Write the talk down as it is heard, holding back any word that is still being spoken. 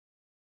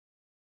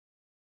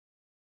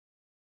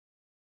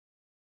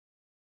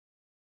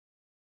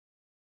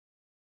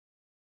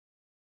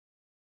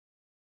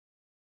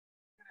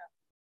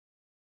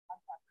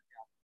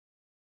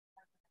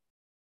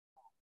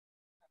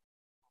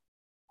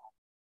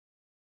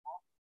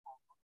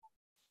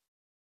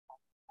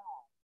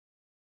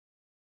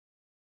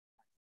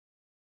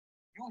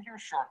You'll hear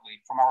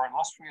shortly from our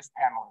illustrious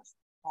panelists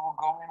who will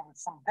go in with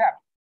some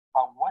depth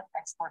about what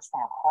experts from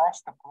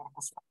across the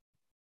political spectrum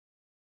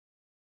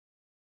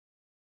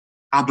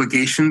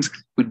obligations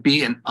would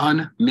be an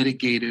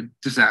unmitigated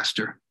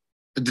disaster.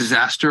 A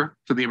disaster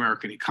for the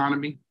American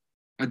economy,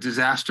 a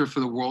disaster for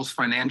the world's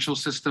financial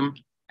system,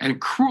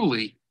 and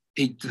cruelly,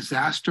 a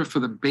disaster for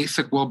the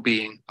basic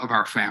well-being of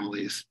our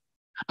families.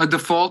 A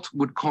default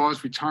would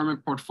cause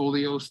retirement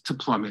portfolios to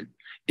plummet,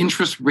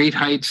 interest rate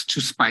heights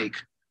to spike,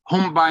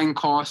 home buying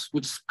costs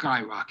would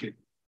skyrocket.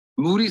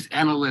 Moody's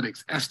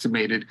Analytics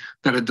estimated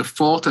that a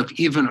default of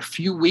even a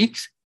few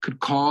weeks could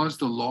cause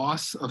the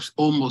loss of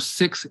almost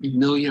 6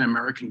 million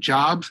American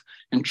jobs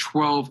and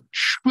 $12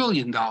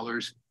 trillion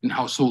in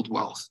household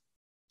wealth.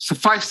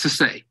 Suffice to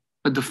say,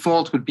 a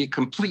default would be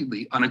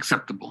completely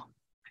unacceptable.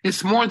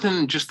 It's more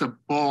than just a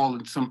ball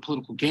in some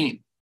political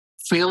game.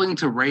 Failing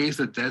to raise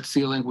the debt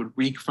ceiling would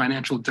wreak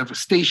financial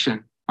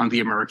devastation on the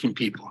American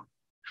people.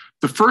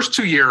 The first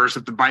 2 years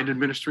of the Biden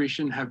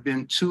administration have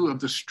been two of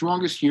the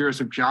strongest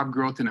years of job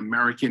growth in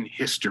American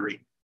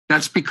history.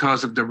 That's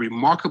because of the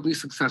remarkably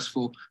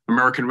successful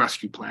American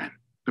Rescue Plan,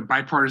 the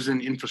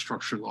Bipartisan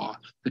Infrastructure Law,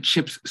 the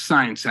CHIPS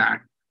Science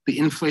Act, the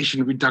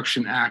Inflation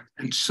Reduction Act,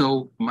 and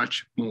so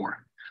much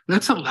more.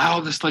 Let's allow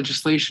this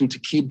legislation to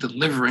keep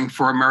delivering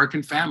for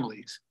American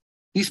families.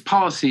 These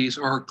policies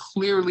are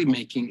clearly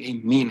making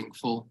a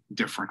meaningful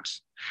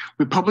difference.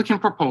 Republican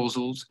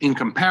proposals, in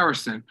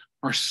comparison,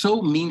 are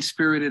so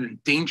mean-spirited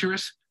and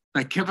dangerous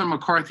that Kevin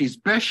McCarthy's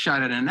best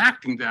shot at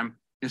enacting them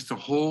is to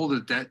hold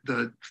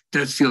the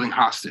debt ceiling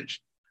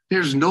hostage.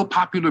 There's no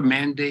popular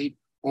mandate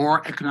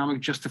or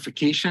economic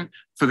justification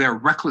for their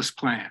reckless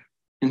plan.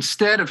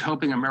 Instead of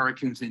helping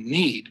Americans in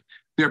need,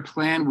 their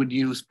plan would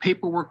use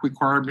paperwork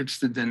requirements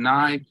to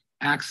deny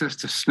access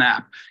to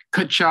SNAP,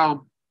 cut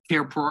child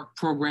care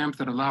programs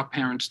that allow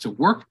parents to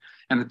work,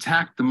 and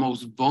attack the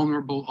most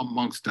vulnerable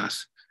amongst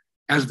us.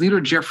 As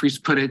Leader Jeffries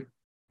put it,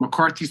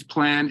 McCarthy's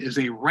plan is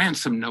a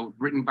ransom note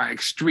written by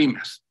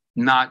extremists,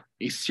 not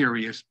a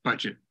serious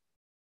budget.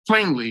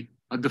 Plainly,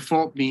 a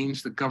default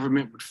means the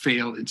government would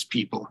fail its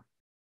people.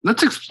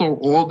 Let's explore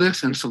all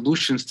this and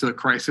solutions to the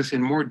crisis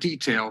in more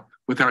detail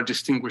with our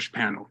distinguished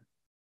panel.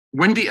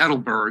 Wendy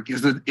Edelberg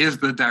is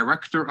the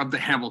director of the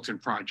Hamilton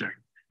Project,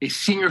 a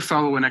senior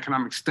fellow in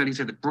economic studies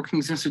at the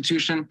Brookings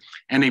Institution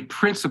and a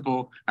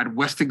principal at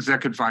West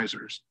Exec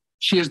Advisors.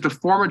 She is the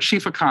former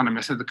chief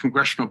economist at the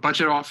Congressional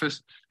Budget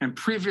Office and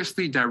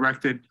previously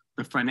directed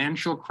the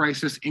Financial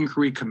Crisis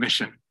Inquiry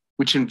Commission,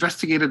 which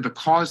investigated the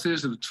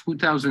causes of the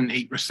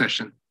 2008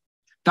 recession.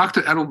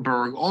 Dr.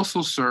 Edelberg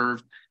also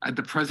served at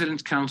the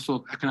President's Council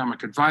of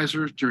Economic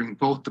Advisors during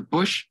both the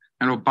Bush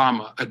and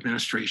Obama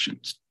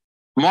administrations.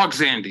 Mark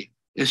Zandi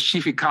is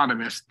chief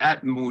economist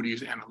at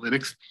Moody's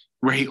Analytics,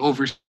 where he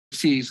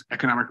oversees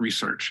economic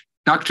research.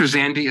 Dr.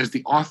 Zandi is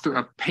the author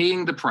of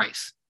Paying the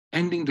Price,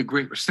 Ending the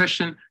Great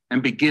Recession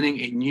and Beginning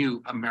a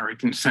New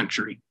American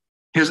Century.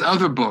 His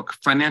other book,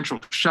 Financial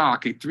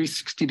Shock, a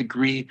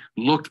 360-degree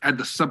look at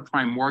the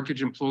subprime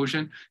mortgage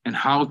implosion and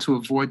how to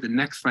avoid the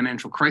next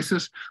financial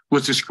crisis,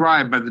 was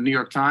described by the New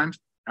York Times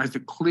as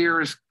the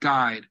clearest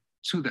guide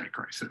to that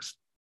crisis.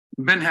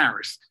 Ben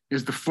Harris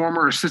is the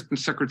former Assistant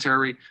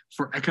Secretary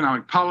for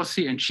Economic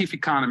Policy and Chief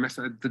Economist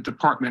at the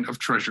Department of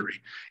Treasury.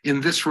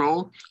 In this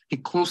role, he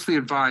closely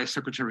advised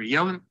Secretary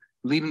Yellen,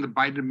 leading the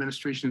Biden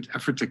administration's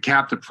effort to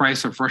cap the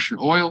price of Russian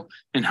oil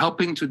and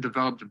helping to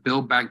develop the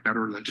Build Back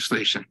Better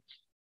legislation.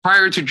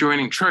 Prior to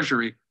joining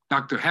Treasury,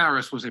 Dr.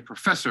 Harris was a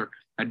professor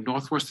at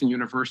Northwestern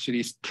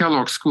University's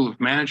Kellogg School of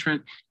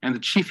Management and the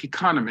chief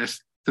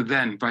economist to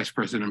then Vice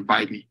President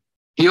Biden.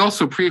 He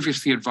also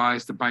previously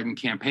advised the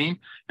Biden campaign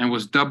and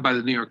was dubbed by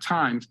the New York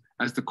Times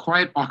as the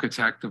quiet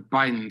architect of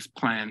Biden's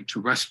plan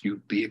to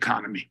rescue the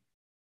economy.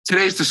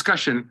 Today's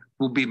discussion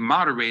will be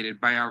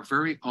moderated by our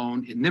very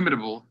own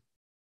inimitable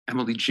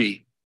Emily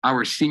G.,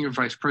 our Senior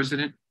Vice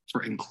President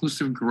for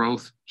Inclusive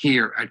Growth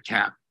here at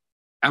CAP.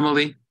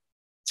 Emily,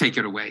 take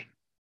it away.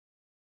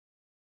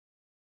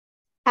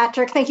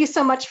 Patrick, thank you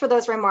so much for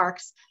those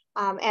remarks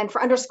and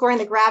for underscoring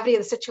the gravity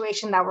of the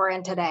situation that we're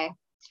in today.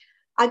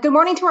 Good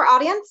morning to our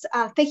audience.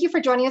 Thank you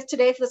for joining us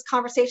today for this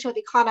conversation with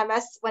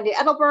economists Wendy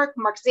Edelberg,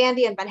 Mark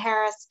Zandi, and Ben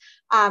Harris.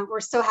 We're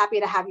so happy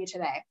to have you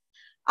today.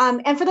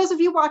 And for those of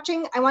you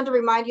watching, I want to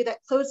remind you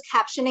that closed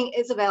captioning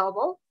is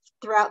available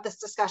throughout this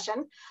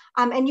discussion.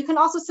 And you can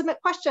also submit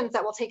questions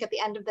that we'll take at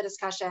the end of the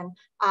discussion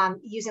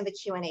using the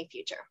Q&A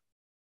feature.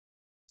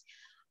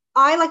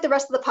 I, like the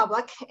rest of the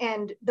public,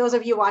 and those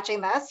of you watching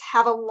this,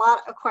 have a lot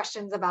of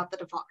questions about the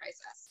default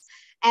crisis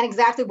and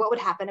exactly what would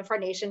happen if our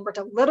nation were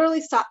to literally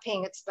stop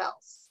paying its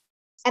bills.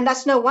 And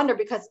that's no wonder,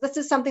 because this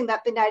is something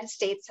that the United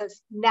States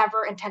has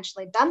never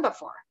intentionally done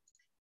before.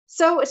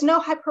 So it's no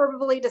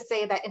hyperbole to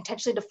say that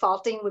intentionally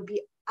defaulting would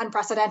be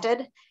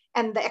unprecedented,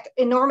 and the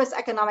enormous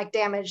economic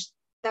damage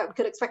that we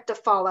could expect to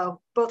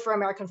follow, both for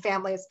American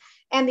families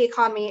and the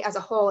economy as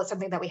a whole, is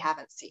something that we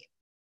haven't seen.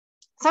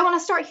 So I want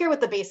to start here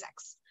with the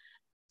basics.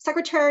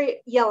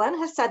 Secretary Yellen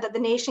has said that the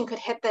nation could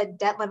hit the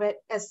debt limit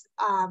as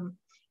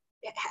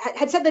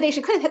had said the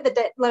nation couldn't hit the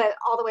debt limit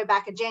all the way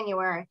back in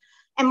January.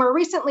 And more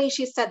recently,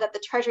 she said that the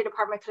Treasury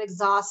Department could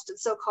exhaust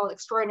so-called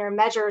extraordinary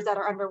measures that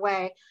are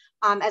underway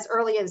as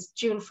early as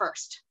June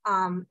 1st.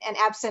 And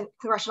absent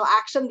congressional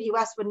action, the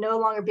US would no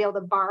longer be able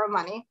to borrow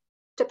money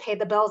to pay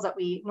the bills that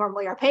we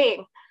normally are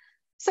paying.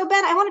 So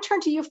Ben, I want to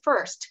turn to you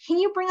first. Can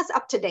you bring us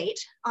up to date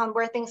on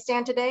where things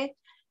stand today?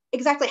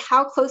 Exactly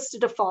how close to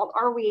default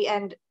are we?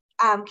 And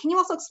can you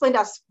also explain to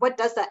us, what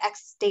does the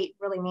X date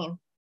really mean?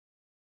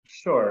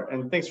 Sure,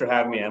 and thanks for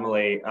having me,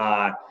 Emily.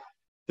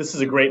 This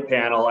is a great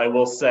panel. I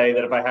will say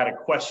that if I had a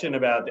question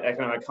about the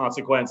economic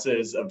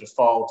consequences of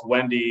default,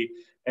 Wendy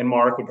and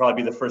Mark would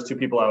probably be the first two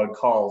people I would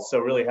call. So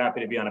really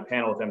happy to be on a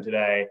panel with them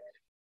today.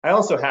 I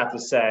also have to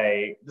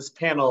say, this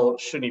panel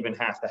shouldn't even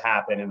have to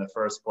happen in the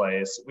first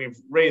place. We've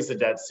raised the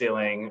debt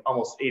ceiling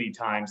almost 80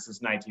 times since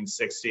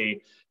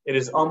 1960. It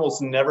has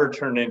almost never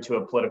turned into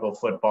a political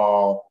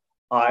football.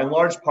 In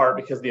large part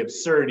because of the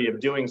absurdity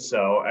of doing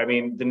so. I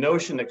mean, the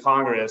notion that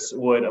Congress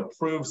would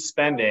approve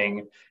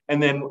spending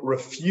and then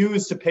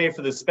refuse to pay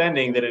for the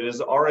spending that it has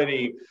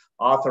already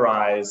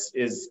authorized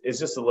is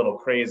just a little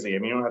crazy. I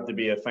mean, you don't have to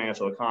be a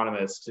financial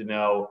economist to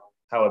know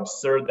how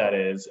absurd that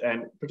is.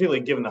 And particularly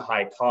given the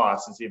high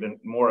costs, it's even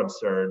more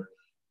absurd.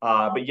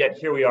 But yet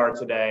here we are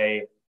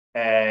today,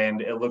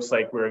 and it looks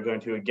like we're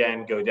going to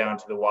again go down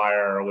to the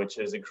wire, which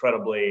is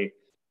incredibly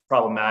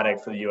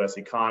problematic for the US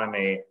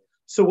economy.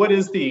 So what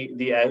is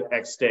the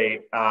X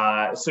date?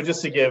 So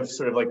just to give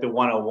sort of like the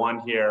 101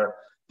 here,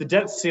 the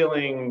debt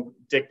ceiling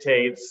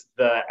dictates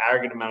the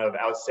aggregate amount of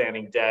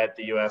outstanding debt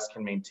the US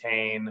can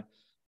maintain.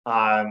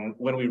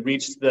 When we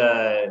reach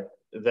that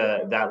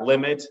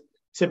limit,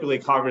 typically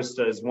Congress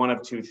does one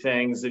of two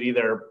things. It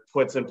either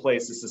puts in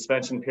place a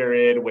suspension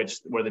period,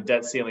 where the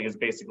debt ceiling is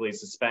basically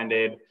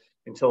suspended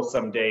until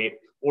some date,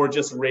 or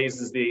just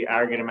raises the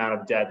aggregate amount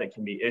of debt that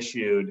can be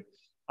issued.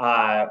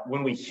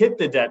 When we hit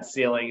the debt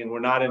ceiling and we're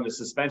not in the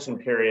suspension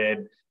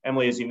period,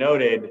 Emily, as you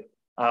noted,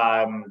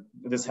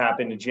 this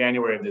happened in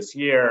January of this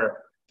year,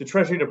 the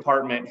Treasury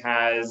Department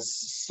has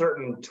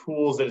certain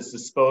tools at its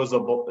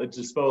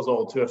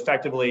disposal to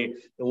effectively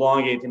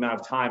elongate the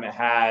amount of time it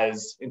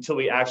has until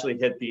we actually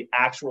hit the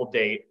actual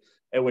date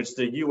at which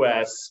the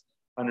US,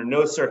 under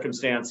no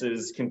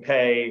circumstances, can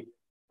pay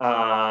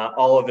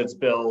all of its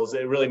bills.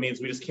 It really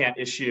means we just can't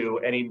issue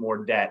any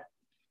more debt.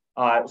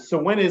 So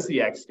when is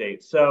the X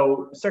date?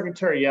 So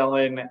Secretary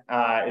Yellen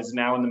is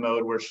now in the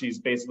mode where she's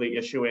basically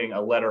issuing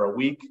a letter a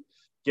week,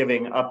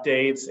 giving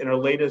updates. In her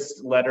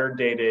latest letter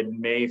dated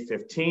May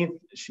 15th,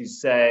 she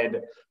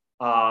said,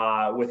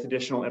 with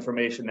additional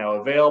information now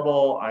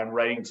available, I'm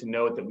writing to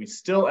note that we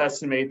still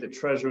estimate that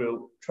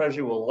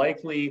Treasury will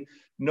likely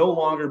no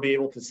longer be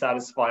able to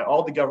satisfy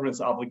all the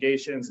government's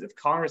obligations if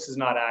Congress has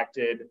not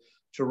acted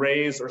to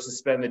raise or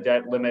suspend the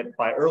debt limit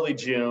by early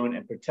June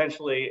and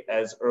potentially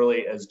as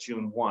early as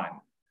June 1.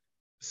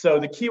 So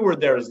the key word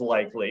there is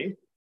likely.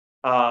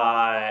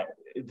 The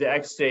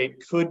X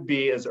date could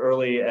be as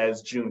early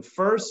as June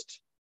 1st.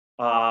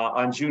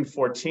 On June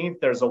 14th,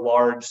 there's a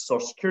large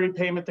Social Security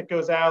payment that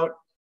goes out.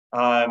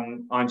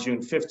 On June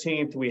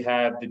 15th, we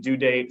have the due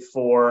date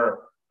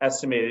for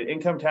estimated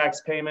income tax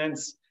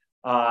payments.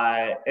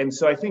 And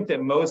so I think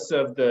that most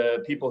of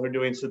the people who are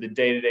doing sort of the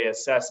day-to-day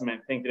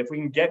assessment think that if we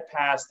can get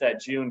past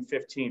that June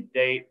 15th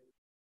date,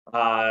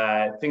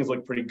 things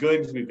look pretty good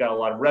because we've got a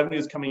lot of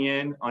revenues coming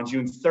in. On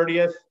June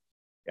 30th,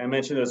 I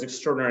mentioned those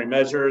extraordinary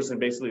measures and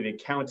basically the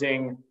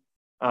accounting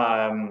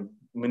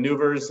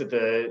maneuvers that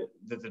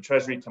the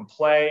Treasury can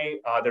play.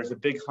 There's a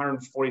big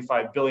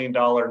 $145 billion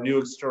new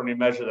extraordinary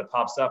measure that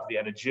pops up at the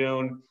end of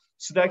June.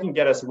 So that can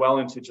get us well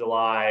into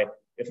July,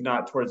 if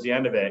not towards the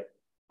end of it.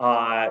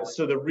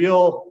 So the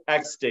real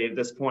X date at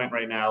this point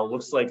right now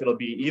looks like it'll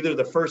be either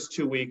the first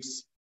 2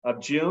 weeks of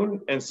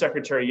June, and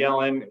Secretary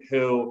Yellen,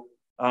 who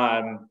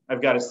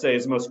I've got to say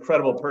is the most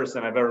credible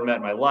person I've ever met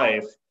in my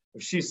life,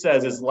 if she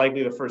says it's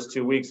likely the first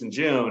 2 weeks in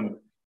June,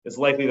 it's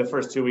likely the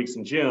first 2 weeks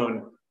in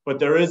June, but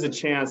there is a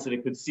chance that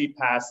it could seep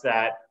past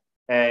that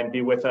and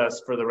be with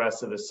us for the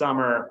rest of the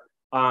summer.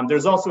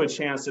 There's also a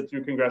chance that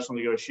through congressional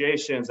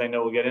negotiations, I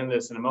know we'll get into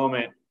this in a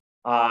moment,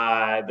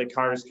 that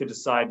Congress could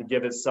decide to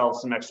give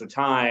itself some extra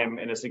time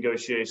in its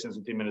negotiations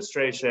with the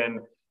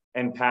administration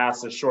and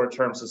pass a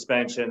short-term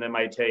suspension that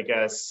might take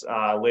us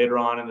later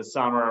on in the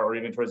summer or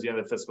even towards the end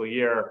of the fiscal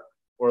year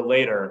or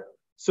later.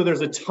 So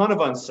there's a ton of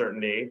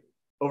uncertainty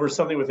over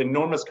something with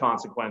enormous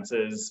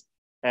consequences.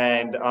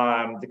 And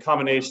the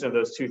combination of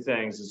those two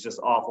things is just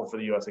awful for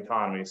the US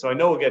economy. So I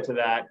know we'll get to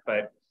that,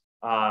 but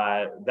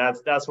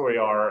that's where we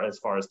are as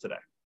far as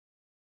today.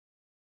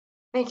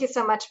 Thank you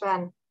so much,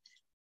 Ben.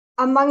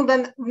 Among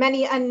the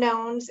many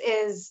unknowns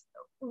is,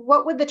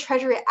 what would the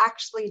Treasury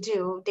actually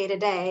do day to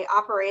day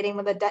operating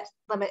when the debt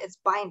limit is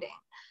binding?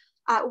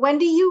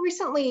 Wendy, you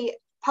recently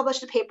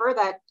published a paper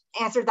that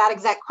answered that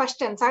exact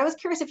question. So I was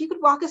curious if you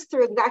could walk us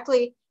through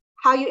exactly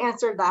how you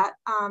answered that.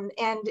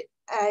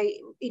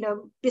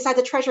 Besides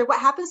the Treasury, what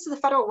happens to the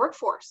federal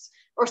workforce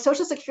or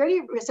Social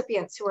Security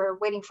recipients who are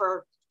waiting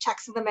for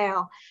checks in the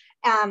mail?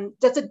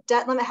 Does the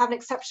debt limit have an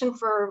exception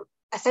for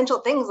essential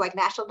things like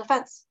national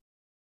defense?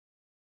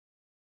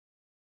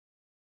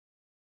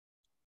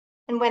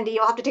 And Wendy,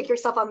 you'll have to take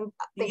yourself on.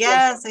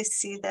 Yes, I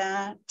see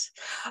that.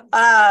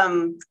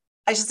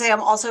 I should say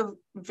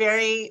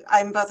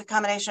I'm both a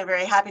combination of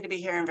very happy to be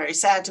here and very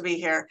sad to be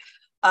here.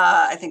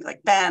 I think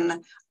like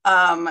Ben,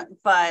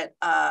 but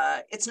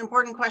it's an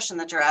important question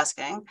that you're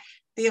asking.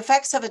 The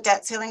effects of a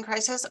debt ceiling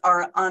crisis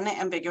are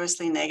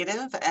unambiguously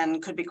negative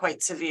and could be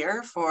quite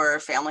severe for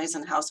families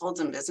and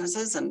households and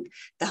businesses and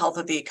the health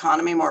of the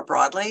economy more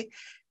broadly.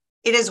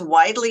 It is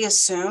widely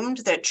assumed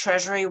that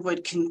Treasury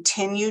would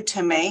continue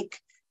to make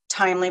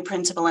timely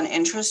principal and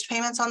interest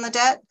payments on the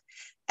debt.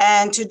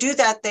 And to do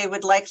that, they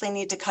would likely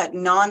need to cut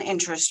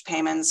non-interest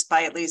payments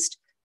by at least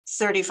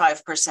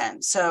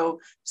 35%. So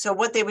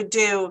what they would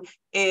do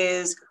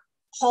is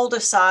hold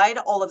aside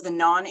all of the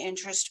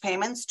non-interest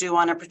payments due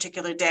on a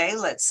particular day,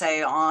 let's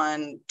say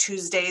on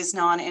Tuesday's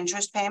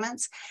non-interest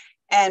payments,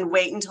 and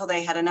wait until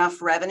they had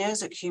enough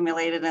revenues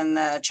accumulated in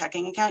the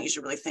checking account. You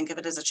should really think of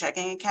it as a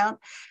checking account.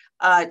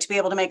 To be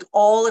able to make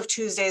all of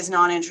Tuesday's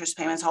non-interest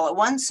payments all at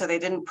once, so they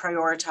didn't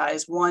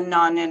prioritize one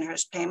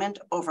non-interest payment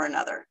over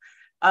another.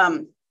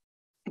 I'm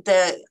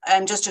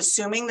just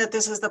assuming that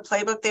this is the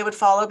playbook they would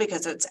follow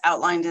because it's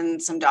outlined in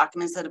some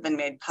documents that have been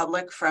made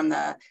public from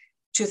the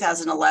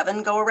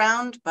 2011 go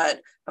around,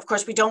 but of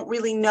course we don't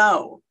really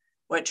know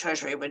what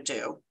Treasury would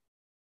do.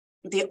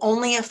 The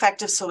only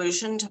effective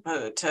solution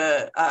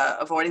to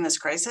avoiding this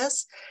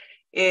crisis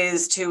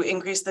is to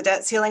increase the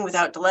debt ceiling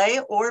without delay,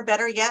 or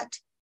better yet,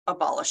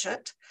 abolish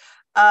it.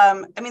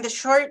 I mean,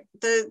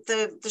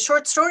 the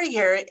short story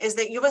here is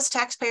that U.S.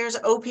 taxpayers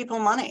owe people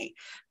money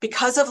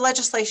because of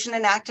legislation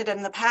enacted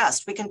in the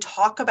past. We can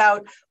talk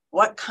about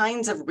what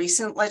kinds of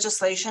recent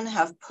legislation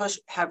have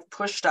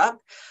pushed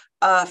up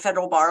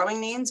federal borrowing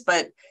needs,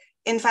 but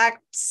in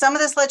fact, some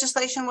of this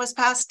legislation was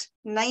passed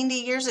 90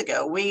 years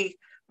ago. We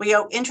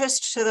owe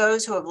interest to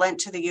those who have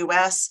lent to the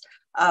U.S.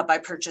 By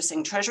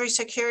purchasing Treasury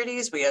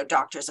securities. We owe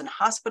doctors and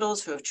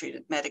hospitals who have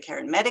treated Medicare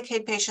and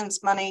Medicaid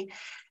patients money,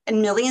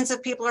 and millions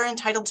of people are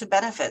entitled to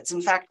benefits.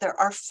 In fact, there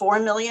are 4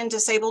 million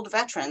disabled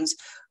veterans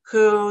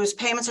whose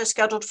payments are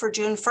scheduled for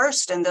June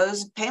 1st, and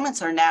those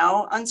payments are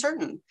now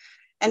uncertain.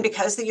 And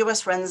because the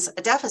U.S. runs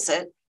a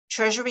deficit,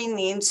 Treasury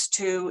needs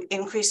to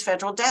increase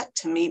federal debt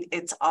to meet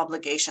its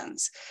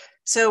obligations.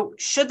 So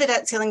should the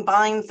debt ceiling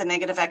bind, the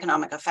negative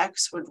economic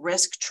effects would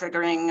risk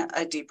triggering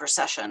a deep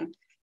recession.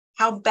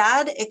 How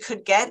bad it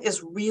could get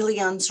is really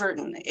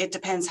uncertain. It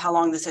depends how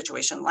long the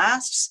situation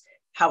lasts,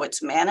 how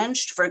it's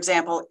managed. For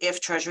example,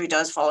 if Treasury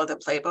does follow the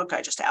playbook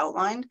I just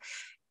outlined,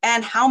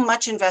 and how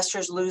much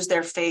investors lose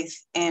their faith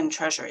in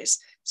Treasuries.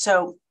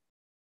 So,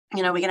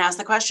 we can ask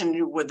the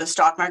question, would the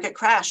stock market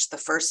crash the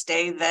first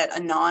day that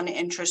a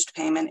non-interest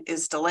payment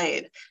is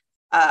delayed?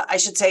 I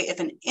should say if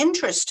an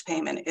interest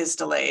payment is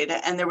delayed,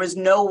 and there was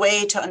no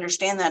way to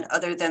understand that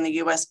other than the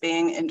US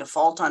being in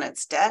default on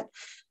its debt,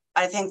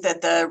 I think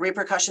that the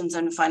repercussions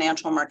in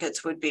financial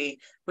markets would be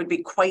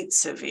quite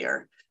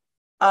severe.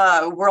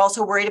 We're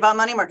also worried about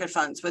money market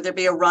funds. Would there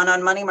be a run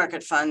on money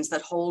market funds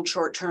that hold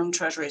short-term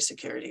Treasury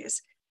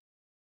securities?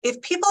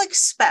 If people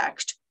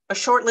expect a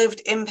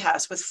short-lived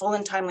impasse with full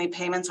and timely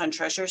payments on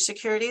Treasury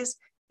securities,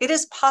 it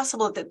is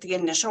possible that the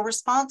initial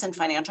response in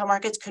financial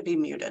markets could be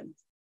muted.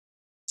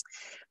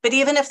 But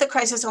even if the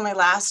crisis only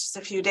lasts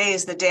a few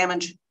days, the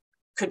damage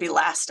could be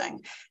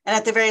lasting. And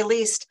at the very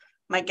least,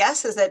 my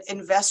guess is that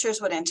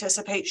investors would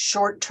anticipate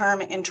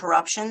short-term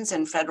interruptions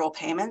in federal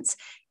payments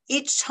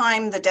each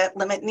time the debt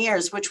limit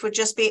nears, which would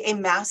just be a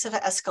massive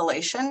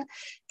escalation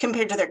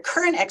compared to their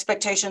current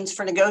expectations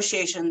for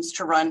negotiations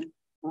to run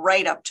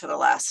right up to the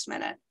last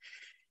minute.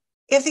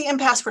 If the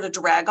impasse were to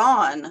drag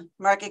on,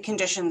 market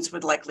conditions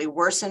would likely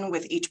worsen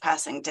with each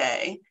passing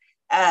day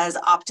as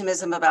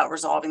optimism about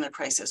resolving the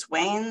crisis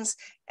wanes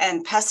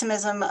and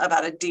pessimism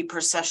about a deep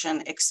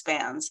recession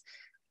expands.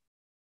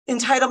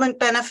 Entitlement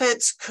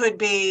benefits could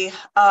be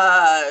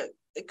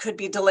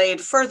delayed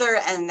further,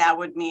 and that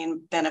would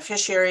mean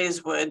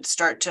beneficiaries would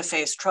start to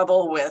face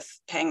trouble with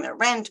paying their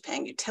rent,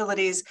 paying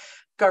utilities.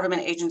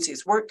 Government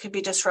agencies' work could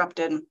be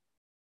disrupted.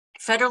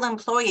 Federal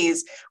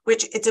employees,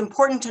 which it's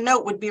important to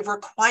note, would be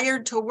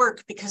required to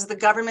work because the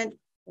government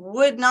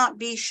would not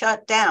be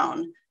shut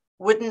down,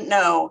 wouldn't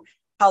know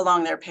how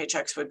long their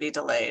paychecks would be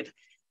delayed.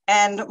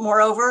 And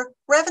moreover,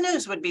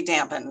 revenues would be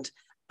dampened,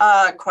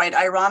 quite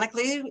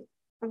ironically,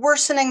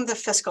 worsening the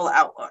fiscal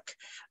outlook.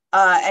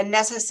 And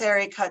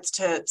necessary cuts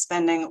to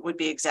spending would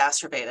be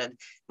exacerbated.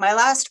 My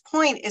last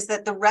point is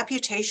that the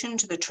reputation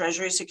to the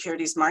Treasury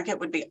securities market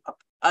would be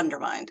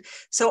undermined.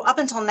 So up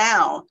until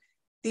now,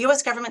 the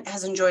US government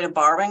has enjoyed a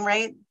borrowing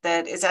rate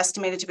that is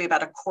estimated to be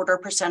about 1/4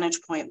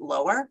 percentage point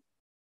lower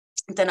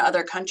than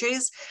other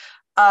countries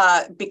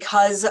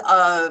because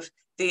of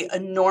the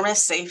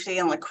enormous safety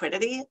and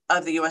liquidity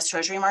of the US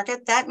Treasury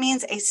market. That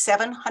means a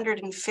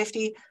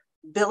 $750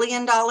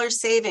 billion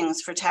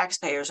savings for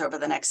taxpayers over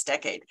the next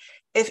decade.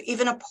 If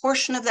even a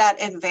portion of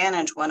that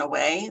advantage went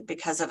away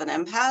because of an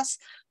impasse,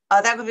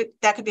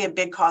 that could be a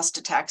big cost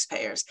to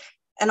taxpayers.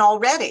 And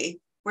already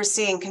we're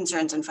seeing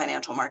concerns in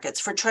financial markets.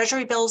 For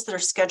Treasury bills that are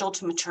scheduled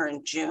to mature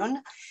in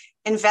June,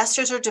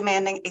 investors are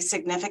demanding a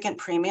significant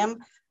premium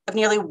of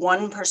nearly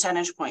 1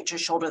 percentage point to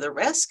shoulder the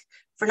risk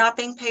for not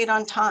being paid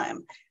on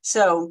time.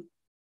 So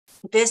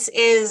this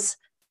is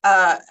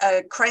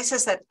a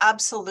crisis that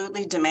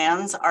absolutely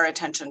demands our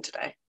attention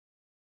today.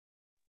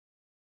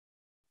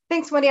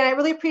 Thanks, Wendy. And I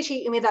really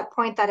appreciate you made that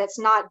point that it's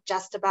not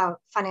just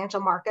about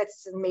financial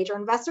markets and major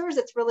investors.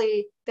 It's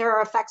really, there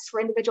are effects for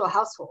individual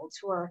households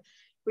who are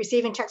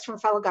receiving checks from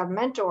the federal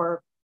government,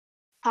 or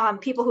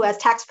people who as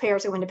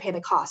taxpayers are going to pay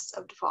the costs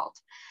of default.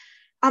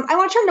 I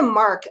want to turn to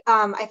Mark.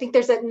 I think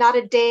there's not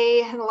a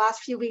day in the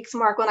last few weeks,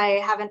 Mark, when I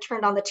haven't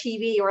turned on the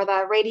TV or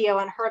the radio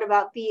and heard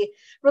about the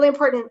really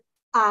important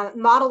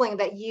modeling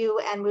that you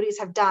and Moody's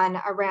have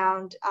done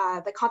around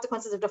the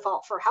consequences of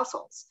default for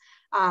households,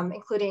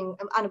 including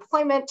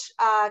unemployment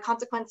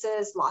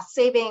consequences, lost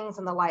savings,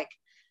 and the like.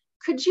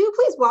 Could you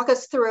please walk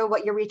us through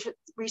what your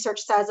research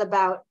says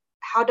about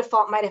how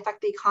default might affect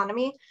the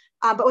economy,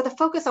 but with a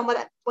focus on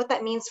what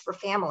that means for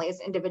families,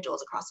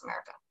 individuals across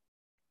America?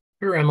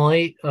 Sure,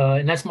 Emily.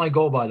 And that's my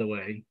goal, by the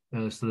way,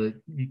 so that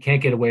you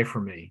can't get away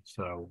from me.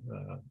 So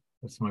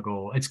that's my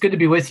goal. It's good to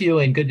be with you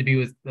and good to be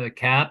with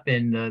Cap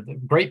and the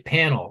great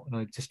panel.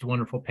 Just a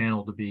wonderful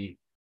panel to be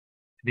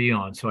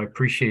on. So I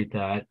appreciate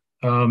that.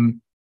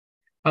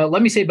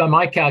 Let me say, by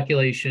my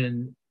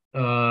calculation,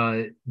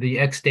 the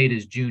X date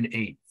is June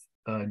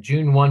 8th.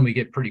 June 1, we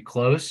get pretty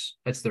close.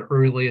 That's the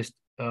earliest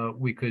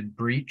we could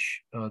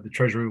breach. The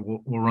Treasury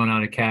will run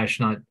out of cash,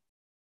 not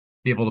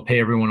be able to pay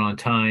everyone on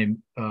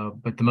time.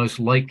 But the most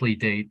likely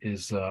date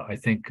is, I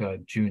think,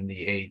 June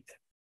the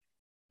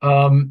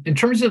 8th. In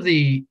terms of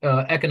the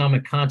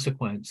economic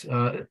consequence,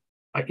 let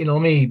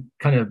me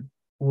kind of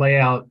lay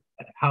out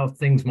how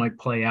things might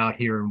play out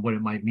here and what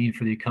it might mean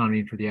for the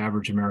economy and for the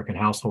average American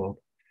household.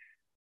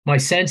 My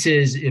sense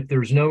is, if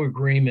there's no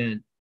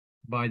agreement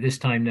by this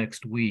time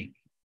next week,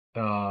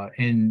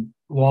 and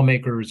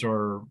lawmakers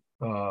are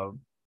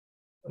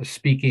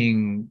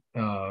speaking,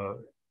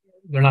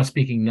 they're not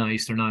speaking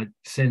nice, they're not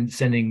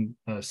sending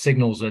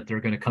signals that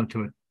they're going to come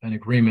to an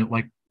agreement.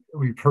 Like,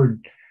 we've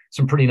heard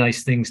some pretty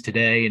nice things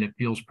today and it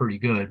feels pretty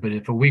good, but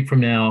if a week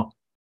from now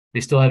they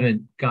still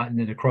haven't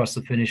gotten it across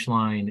the finish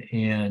line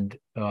and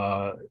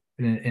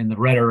the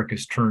rhetoric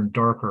has turned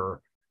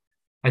darker,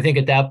 I think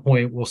at that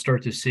point we'll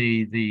start to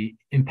see the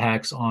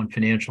impacts on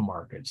financial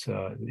markets.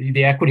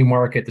 The equity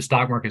market, the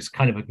stock market has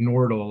kind of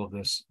ignored all of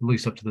this, at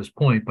least up to this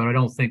point, but I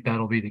don't think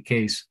that'll be the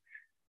case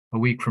a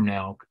week from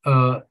now.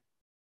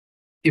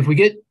 If we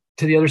get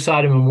to the other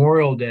side of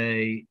Memorial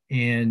Day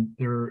and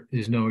there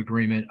is no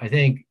agreement, I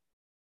think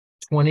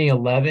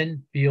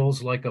 2011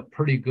 feels like a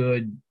pretty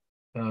good,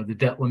 the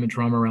debt limit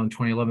drama around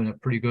 2011, a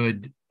pretty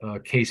good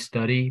case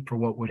study for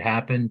what would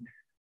happen.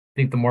 I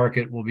think the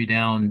market will be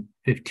down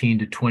 15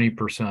 to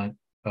 20%.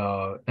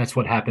 That's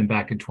what happened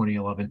back in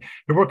 2011.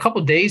 There were a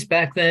couple of days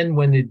back then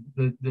when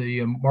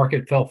the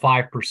market fell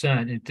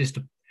 5%. And just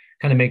to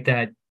kind of make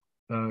that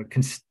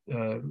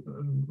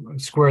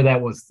square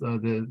that with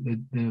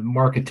the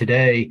market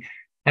today,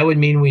 that would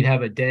mean we'd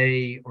have a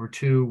day or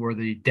two where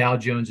the Dow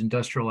Jones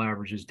Industrial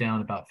Average is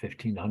down about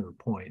 1,500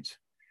 points.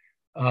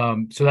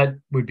 So that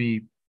would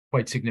be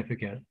quite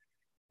significant.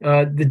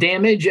 The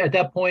damage at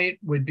that point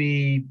would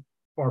be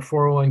our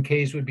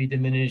 401ks would be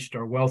diminished,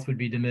 our wealth would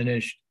be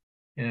diminished.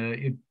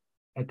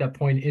 At that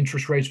point,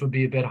 interest rates would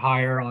be a bit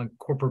higher on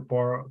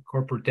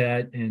corporate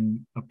debt and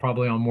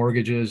probably on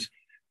mortgages.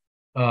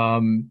 It'll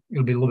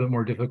be a little bit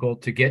more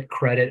difficult to get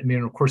credit. I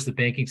mean, of course, the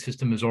banking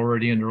system is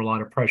already under a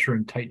lot of pressure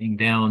and tightening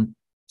down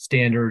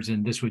standards,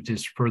 and this would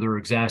just further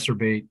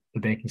exacerbate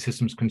the banking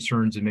system's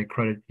concerns and make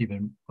credit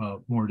even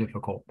more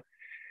difficult.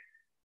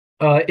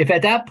 If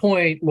at that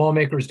point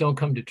lawmakers don't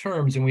come to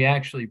terms and we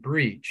actually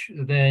breach,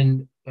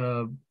 then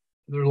there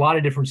are a lot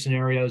of different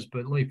scenarios,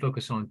 but let me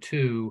focus on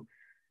two.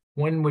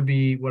 One would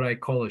be what I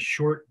call a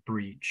short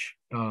breach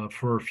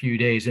for a few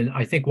days. And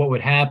I think what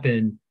would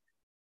happen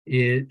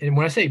is, and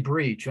when I say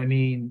breach, I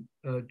mean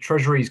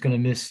Treasury is going to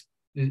miss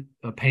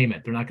a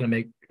payment. They're not going to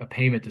make a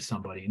payment to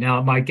somebody.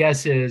 Now, my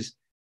guess is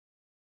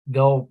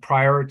they'll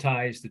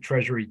prioritize the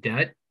Treasury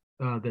debt,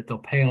 that they'll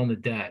pay on the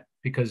debt,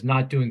 because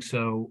not doing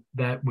so,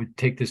 that would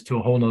take this to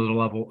a whole nother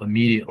level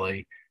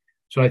immediately.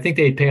 So I think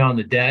they'd pay on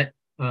the debt,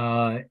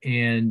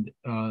 and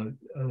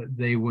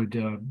they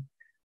would,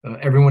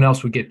 everyone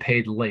else would get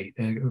paid late,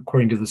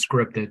 according to the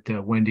script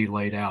that Wendy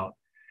laid out.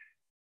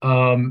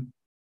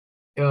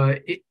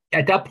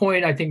 At that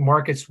point, I think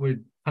markets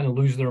would kind of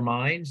lose their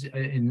minds.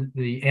 And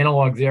the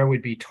analog there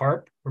would be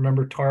TARP.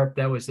 Remember TARP?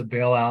 That was the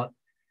bailout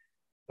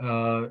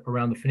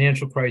around the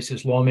financial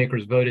crisis.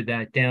 Lawmakers voted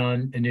that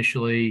down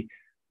initially.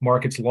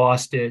 Markets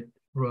lost it.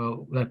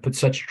 That put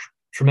such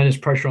tremendous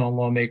pressure on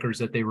lawmakers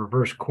that they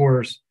reversed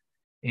course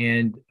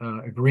and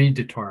agreed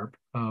to TARP.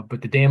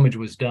 But the damage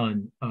was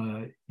done.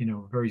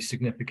 Very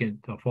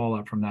significant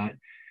fallout from that.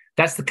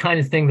 That's the kind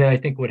of thing that I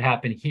think would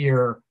happen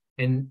here.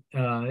 And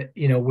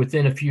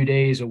within a few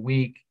days, a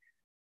week,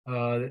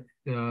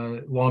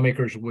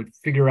 lawmakers would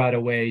figure out a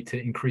way to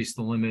increase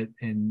the limit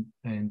and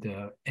end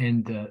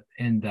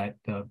that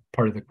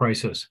part of the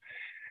crisis.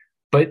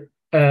 But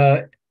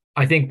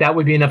I think that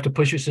would be enough to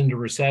push us into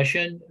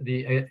recession.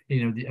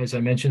 As I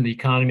mentioned, the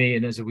economy,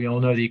 and as we all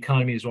know, the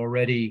economy is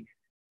already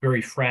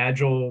very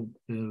fragile.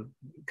 The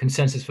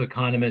consensus of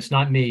economists,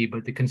 not me,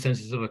 but the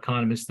consensus of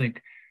economists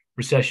think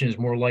recession is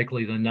more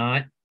likely than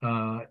not,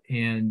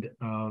 and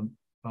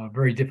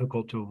very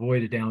difficult to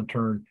avoid a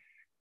downturn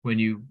when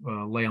you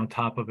lay on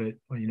top of it,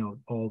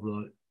 all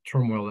the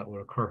turmoil that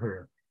would occur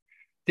here.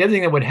 The other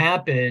thing that would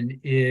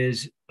happen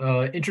is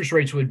interest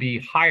rates would be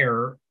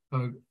higher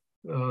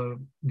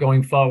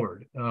going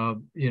forward.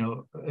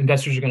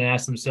 Investors are going to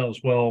ask themselves,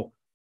 well,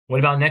 what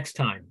about next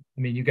time?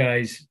 I mean, you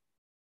guys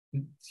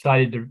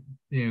decided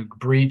to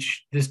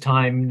breach this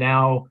time.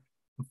 Now,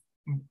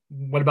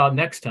 what about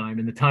next time,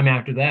 and the time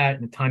after that,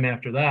 and the time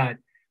after that?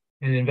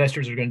 And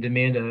investors are going to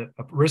demand a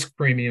risk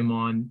premium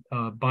on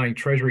buying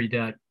Treasury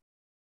debt,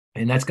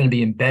 and that's going to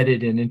be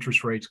embedded in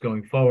interest rates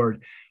going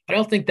forward. I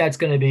don't think that's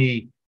going to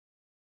be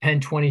 10,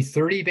 20,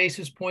 30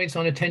 basis points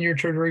on a 10-year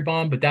Treasury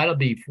bond, but that'll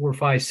be 4,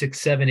 5, 6,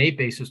 7, 8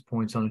 basis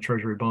points on a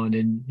Treasury bond.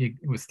 And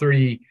with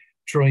 $30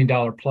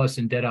 trillion plus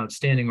in debt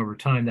outstanding over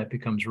time, that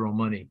becomes real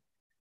money.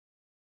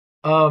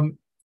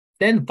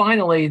 Then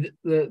finally,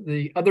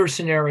 the other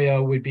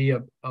scenario would be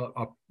a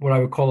what I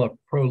would call a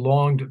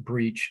prolonged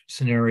breach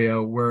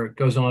scenario, where it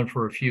goes on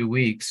for a few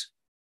weeks.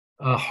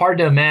 Hard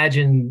to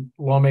imagine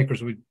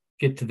lawmakers would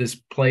get to this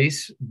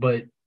place,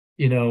 but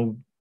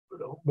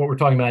what we're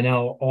talking about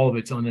now, all of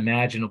it's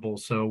unimaginable,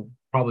 so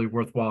probably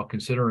worthwhile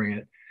considering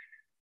it.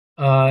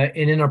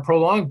 And in a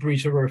prolonged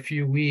breach over a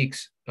few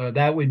weeks,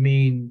 that would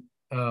mean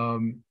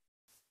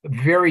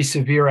very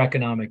severe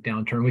economic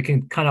downturn. We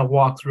can kind of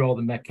walk through all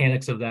the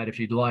mechanics of that if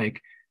you'd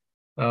like.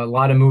 A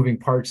lot of moving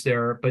parts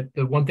there. But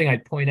the one thing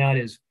I'd point out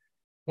is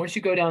once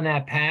you go down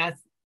that path,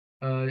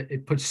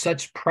 it puts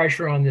such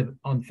pressure on the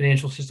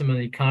financial system and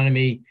the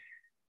economy.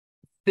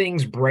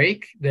 Things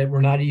break that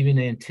we're not even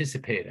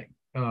anticipating.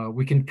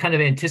 We can kind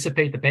of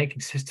anticipate the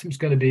banking system's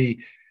going to be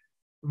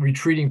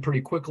retreating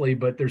pretty quickly,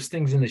 but there's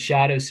things in the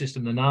shadow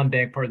system, the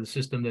non-bank part of the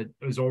system, that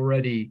is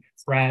already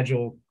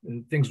fragile.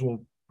 Things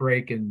will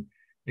break and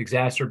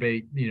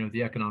exacerbate,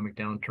 the economic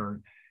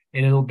downturn,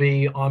 and it'll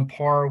be on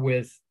par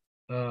with.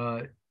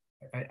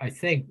 I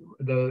think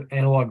the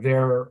analog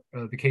there,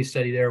 the case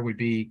study there, would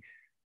be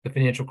the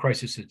financial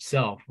crisis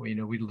itself.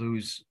 We'd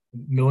lose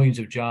millions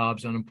of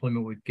jobs.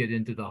 Unemployment would get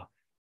into the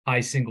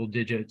high single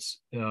digits.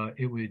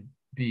 It would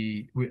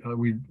be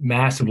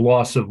massive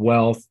loss of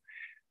wealth.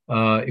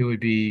 It would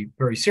be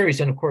very serious.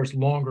 And of course,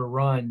 longer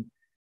run,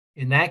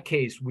 in that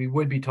case, we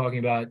would be talking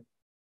about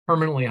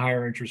permanently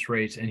higher interest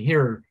rates. And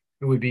here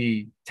it would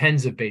be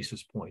tens of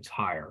basis points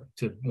higher,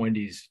 to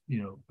Wendy's,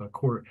 a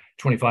quarter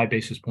 25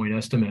 basis point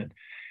estimate.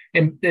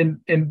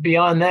 And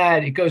beyond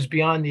that, it goes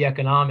beyond the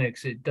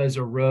economics. It does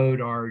erode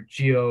our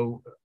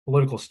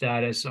geopolitical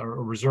status, our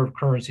reserve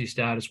currency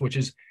status, which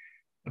is,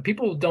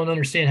 people don't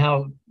understand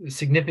how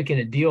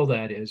significant a deal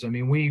that is. I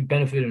mean, we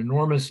benefit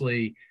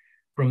enormously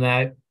from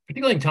that,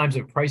 particularly in times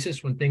of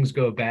crisis when things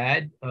go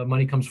bad.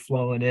 Money comes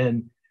flowing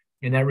in,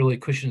 and that really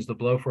cushions the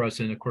blow for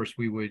us. And of course,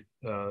 we would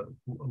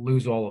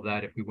lose all of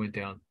that if we went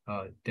down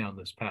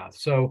this path.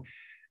 So,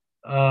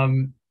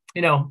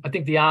 I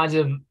think the odds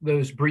of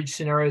those breach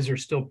scenarios are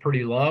still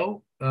pretty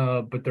low,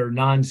 but they're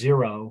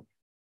non-zero,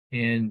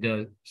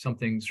 and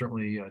something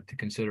certainly to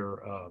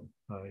consider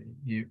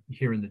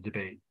here in the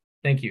debate.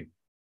 Thank you.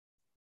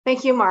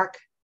 Thank you, Mark.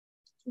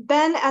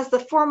 Ben, as the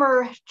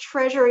former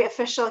Treasury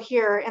official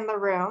here in the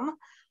room,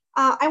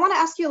 I want to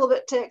ask you a little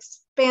bit to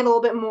expand a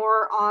little bit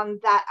more on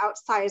that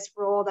outsized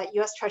role that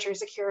U.S. Treasury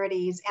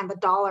securities and the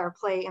dollar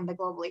play in the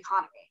global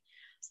economy.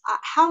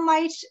 How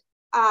might,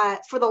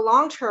 for the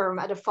long term,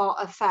 a default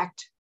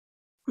affect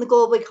the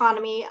global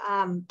economy,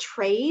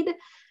 trade,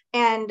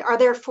 and are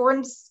there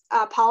foreign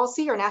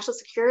policy or national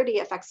security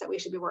effects that we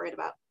should be worried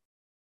about?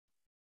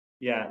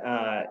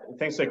 Yeah,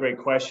 thanks for a great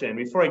question.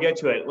 Before I get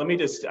to it, let me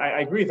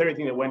I agree with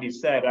everything that Wendy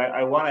said.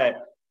 I want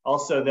to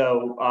also,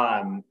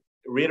 though,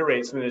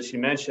 reiterate something that she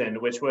mentioned,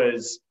 which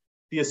was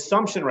the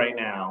assumption right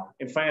now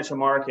in financial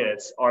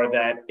markets are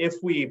that if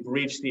we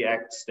breach the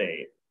X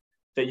state,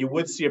 that you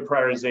would see a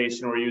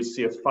prioritization, or you would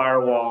see a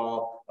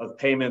firewall of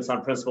payments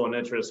on principal and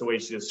interest, the way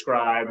she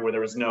described, where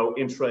there was no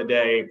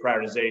intraday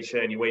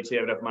prioritization. You wait till you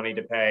have enough money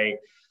to pay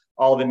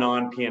all the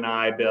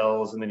non-P&I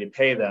bills, and then you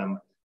pay them.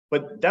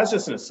 But that's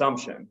just an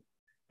assumption.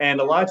 And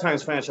a lot of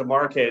times financial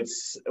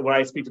markets, when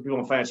I speak to people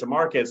in financial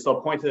markets, they'll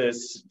point to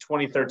this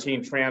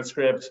 2013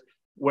 transcript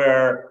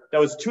where that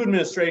was 2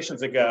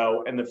 administrations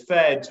ago, and the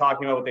Fed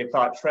talking about what they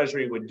thought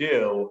Treasury would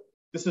do.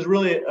 This is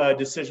really a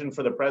decision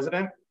for the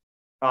president,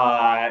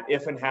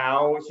 if and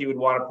how he would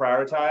want to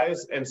prioritize.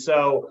 And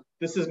so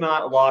this is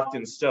not locked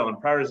in stone.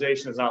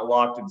 Prioritization is not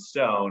locked in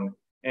stone.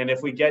 And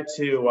if we get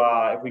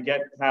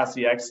past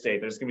the X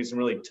state, there's going to be some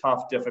really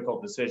tough,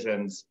 difficult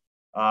decisions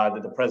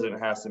that the president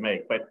has to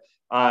make. But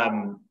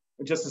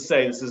just to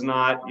say, this is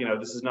not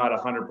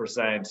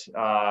 100%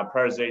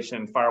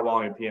 prioritization,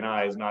 firewalling, and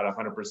P&I is not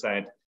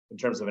 100% in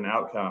terms of an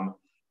outcome.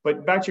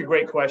 But back to your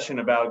great question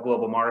about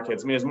global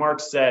markets. I mean, as Mark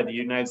said, the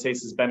United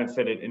States has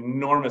benefited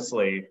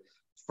enormously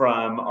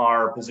from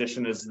our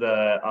position as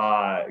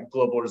the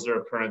global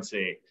reserve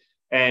currency.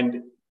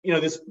 And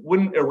this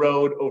wouldn't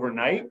erode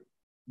overnight,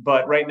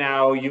 but right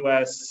now,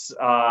 U.S.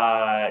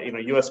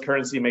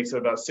 currency makes up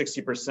about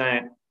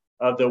 60%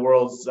 of the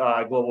world's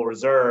global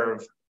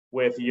reserve,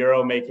 with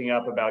euro making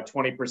up about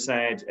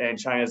 20% and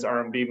China's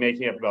RMB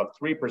making up about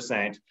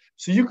 3%.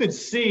 So you could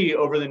see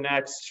over the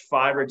next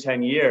 5 or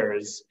 10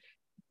 years,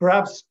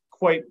 perhaps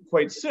quite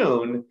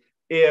soon,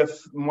 if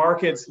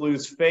markets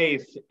lose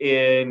faith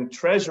in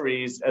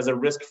treasuries as a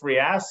risk-free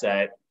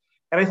asset.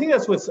 And I think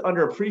that's what's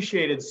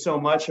underappreciated so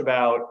much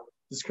about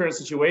this current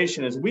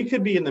situation, is we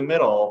could be in the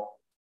middle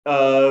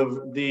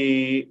of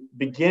the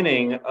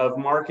beginning of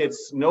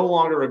markets no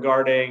longer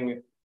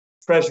regarding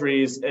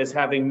treasuries as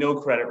having no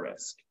credit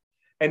risk.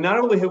 And not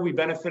only have we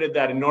benefited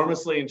that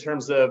enormously in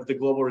terms of the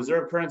global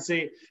reserve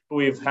currency, but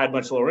we've had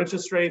much lower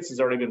interest rates, as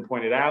already been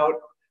pointed out.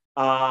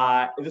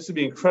 This would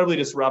be incredibly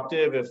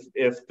disruptive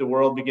if the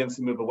world begins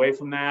to move away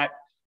from that.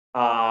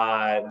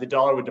 The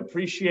dollar would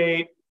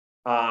depreciate,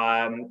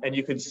 and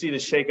you could see the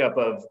shakeup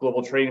of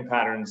global trading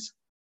patterns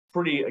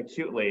pretty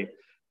acutely.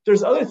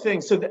 There's other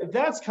things, so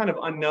that's kind of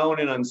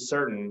unknown and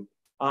uncertain.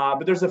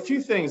 But there's a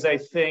few things I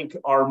think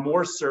are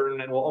more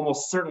certain and will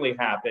almost certainly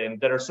happen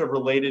that are sort of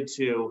related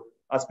to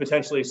us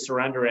potentially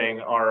surrendering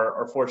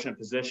our fortunate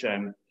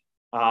position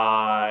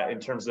in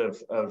terms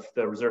of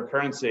the reserve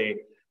currency.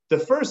 The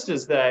first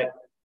is that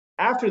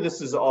after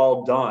this is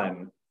all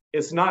done,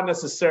 it's not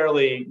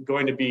necessarily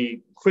going to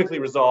be quickly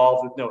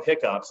resolved with no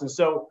hiccups. And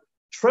so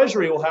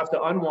Treasury will have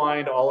to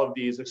unwind all of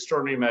these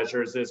extraordinary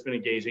measures that it's been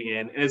engaging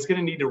in, and it's going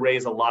to need to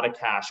raise a lot of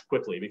cash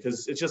quickly,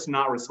 because it's just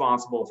not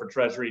responsible for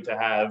Treasury to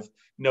have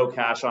no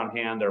cash on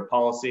hand. There are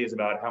policies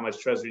about how much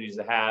Treasury needs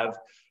to have.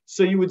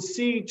 So you would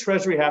see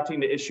Treasury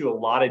having to issue a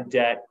lot of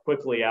debt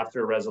quickly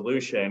after a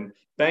resolution.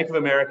 Bank of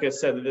America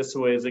said that this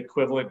was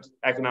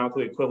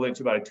economically equivalent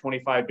to about a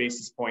 25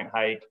 basis point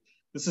hike.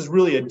 This is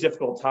really a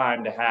difficult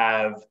time to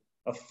have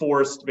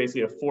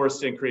basically a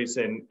forced increase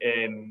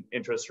in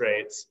interest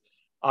rates.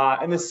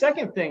 And the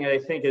second thing I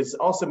think is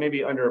also maybe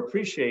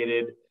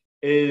underappreciated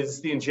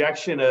is the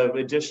injection of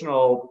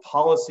additional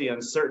policy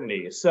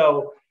uncertainty.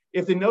 So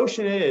if the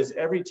notion is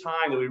every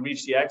time that we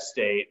reach the X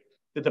date,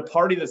 that the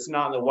party that's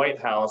not in the White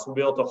House will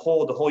be able to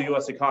hold the whole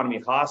US economy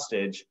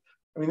hostage,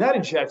 I mean, that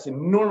injects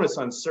enormous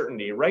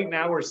uncertainty. Right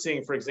now we're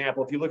seeing, for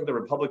example, if you look at the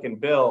Republican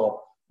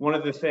bill, one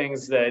of the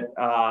things that,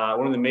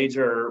 one of the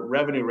major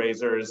revenue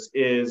raisers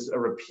is a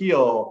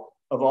repeal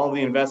of all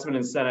the investment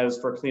incentives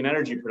for clean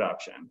energy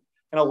production.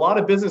 And a lot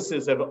of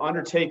businesses have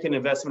undertaken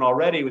investment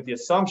already with the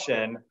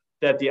assumption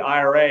that the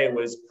IRA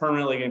was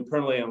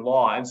permanently in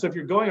law. And so if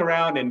you're going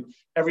around and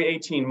every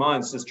 18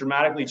 months is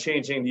dramatically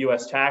changing the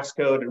US tax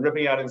code and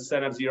ripping out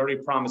incentives you already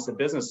promised a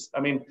business,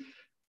 I mean,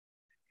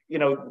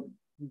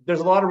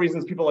 there's a lot of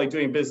reasons people like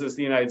doing business in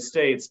the United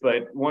States,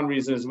 but one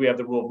reason is we have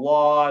the rule of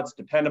law, it's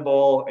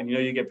dependable, and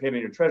you get paid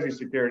on your treasury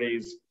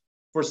securities. If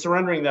we're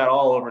surrendering that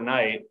all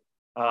overnight,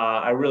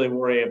 I really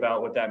worry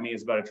about what that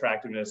means about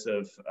attractiveness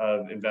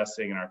of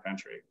investing in our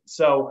country.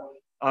 So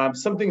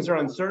some things are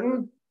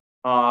uncertain,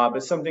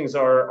 but some things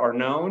are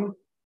known,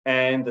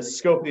 and the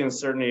scope of the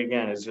uncertainty,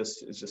 again, is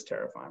just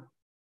terrifying.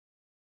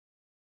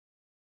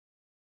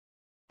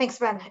 Thanks,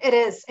 Ben. It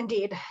is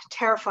indeed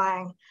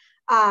terrifying.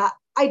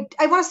 I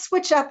want to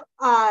switch up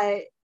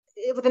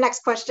with the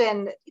next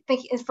question,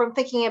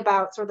 thinking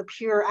about sort of the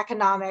pure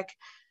economic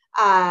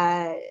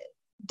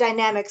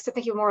dynamics to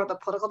thinking more of the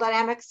political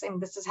dynamics.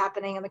 And this is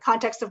happening in the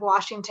context of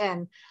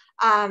Washington.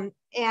 And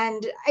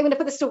I'm going to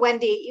put this to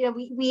Wendy.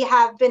 We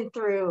have been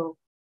through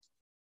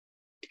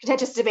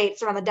contentious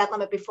debates around the debt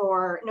limit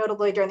before,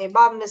 notably during the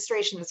Obama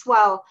administration as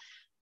well.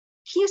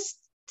 Can you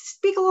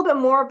speak a little bit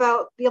more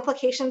about the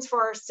implications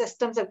for our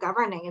systems of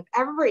governing? If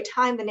every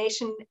time the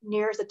nation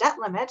nears a debt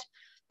limit,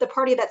 the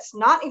party that's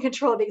not in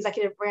control of the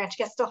executive branch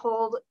gets to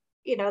hold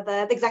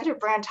the executive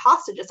branch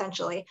hostage,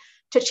 essentially,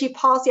 to achieve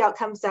policy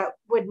outcomes that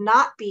would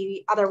not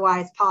be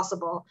otherwise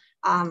possible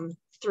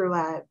through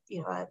a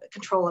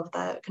control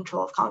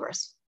of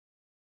Congress.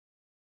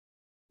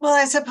 Well,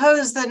 I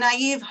suppose the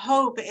naive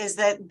hope is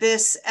that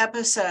this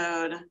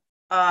episode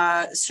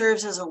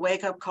serves as a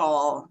wake-up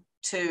call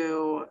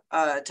to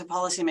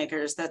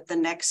policymakers that the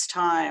next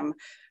time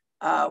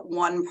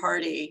one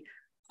party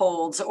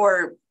holds,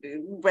 or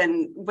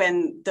when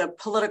the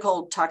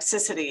political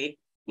toxicity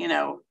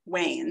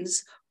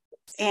wanes,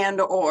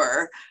 and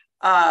or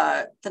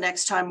the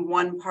next time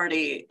one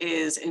party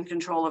is in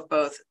control of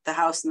both the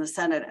House and the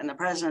Senate and the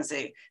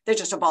presidency, they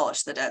just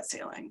abolish the debt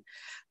ceiling.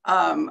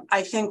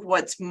 I think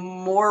what's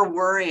more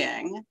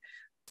worrying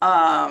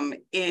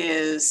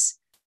is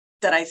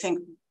that I think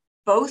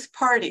both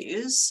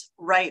parties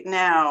right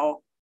now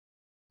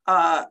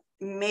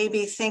may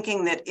be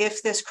thinking that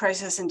if this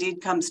crisis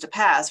indeed comes to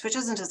pass, which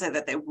isn't to say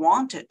that they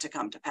want it to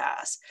come to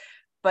pass,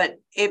 but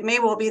it may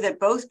well be that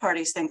both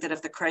parties think that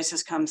if the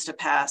crisis comes to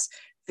pass,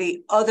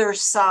 the other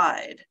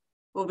side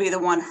will be the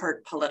one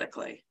hurt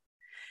politically.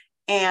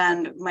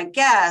 And my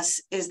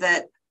guess is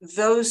that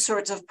those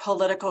sorts of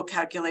political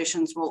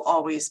calculations will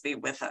always be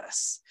with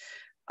us.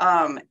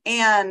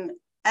 And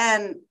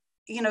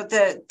you know,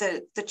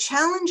 the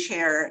challenge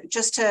here,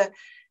 just to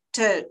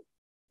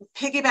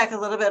piggyback a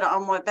little bit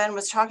on what Ben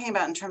was talking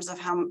about in terms of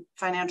how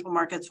financial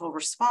markets will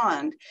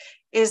respond,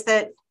 is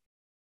that,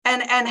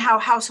 and how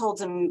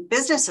households and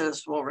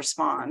businesses will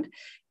respond,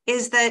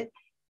 is that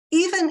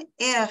even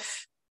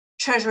if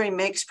Treasury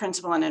makes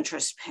principal and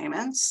interest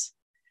payments,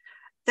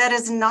 that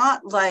is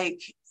not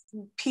like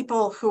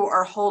people who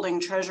are holding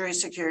Treasury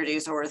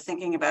securities or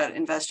thinking about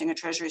investing in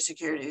Treasury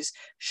securities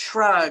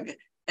shrug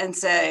and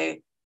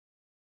say,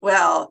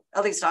 well,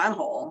 at least I'm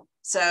whole,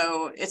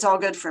 so it's all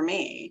good for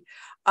me.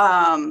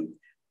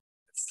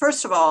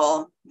 First of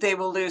all, they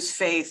will lose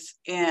faith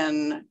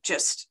in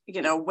just,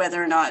 you know,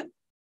 whether or not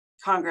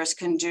Congress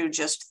can do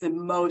just the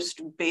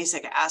most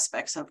basic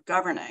aspects of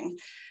governing.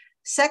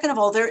 Second of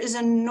all, there is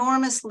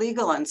enormous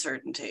legal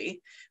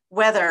uncertainty,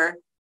 whether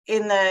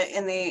in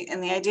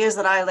the ideas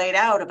that I laid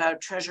out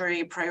about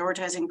Treasury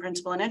prioritizing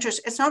principal and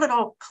interest, it's not at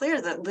all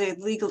clear that they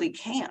legally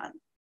can.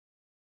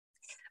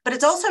 But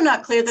it's also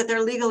not clear that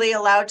they're legally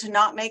allowed to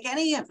not make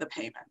any of the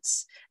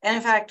payments. And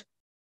in fact,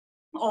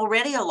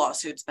 already a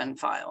lawsuit's been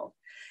filed.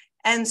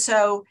 And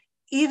so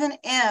even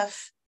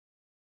if,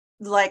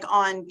 like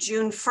on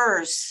June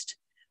 1st,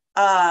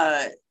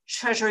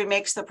 Treasury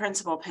makes the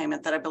principal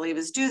payment that I believe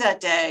is due that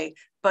day,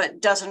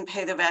 but doesn't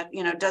pay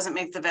doesn't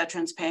make the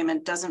veterans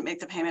payment, doesn't make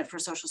the payment for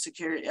Social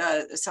Security,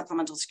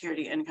 supplemental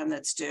security income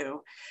that's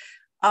due.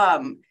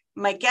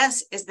 My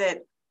guess is that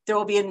there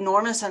will be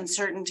enormous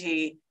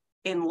uncertainty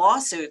in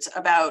lawsuits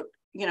about,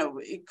 you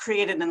know,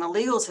 created in the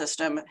legal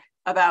system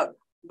about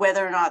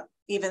whether or not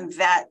even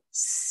that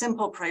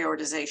simple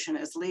prioritization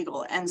is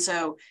legal. And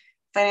so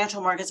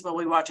financial markets will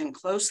be watching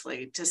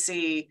closely to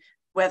see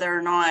whether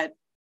or not,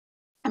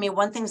 I mean,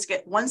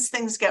 once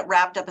things get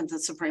wrapped up into the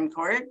Supreme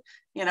Court,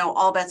 you know,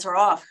 all bets are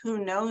off.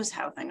 Who knows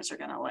how things are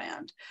going to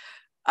land?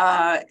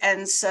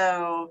 And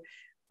so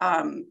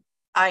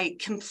I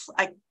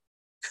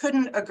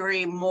couldn't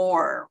agree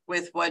more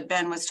with what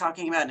Ben was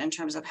talking about in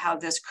terms of how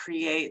this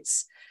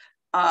creates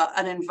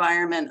an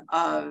environment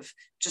of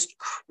just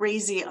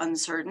crazy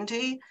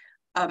uncertainty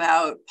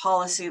about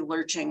policy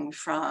lurching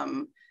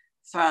from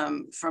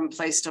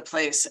place to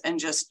place, and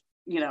just,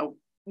 you know,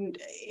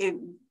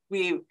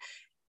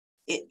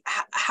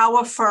 how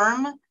a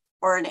firm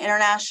or an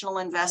international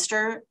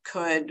investor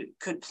could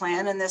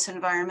plan in this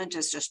environment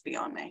is just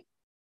beyond me.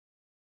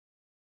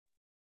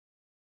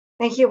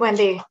 Thank you,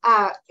 Wendy.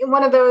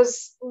 One of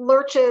those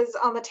lurches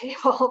on the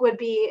table would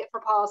be for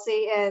policy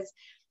is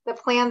the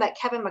plan that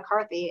Kevin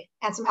McCarthy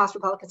and some House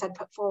Republicans had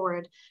put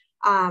forward.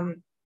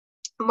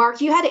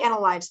 Mark, you had to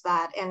analyze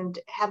that and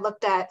had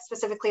looked at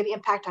specifically the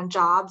impact on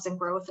jobs and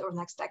growth over the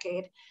next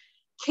decade.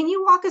 Can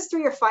you walk us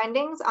through your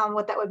findings on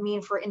what that would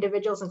mean for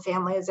individuals and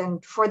families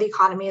and for the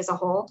economy as a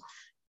whole?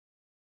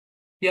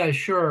 Yeah,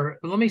 sure.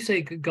 Let me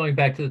say, going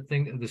back to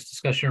this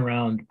discussion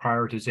around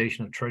prioritization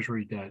of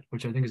Treasury debt,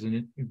 which I think is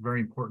a very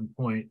important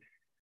point.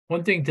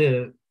 One thing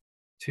to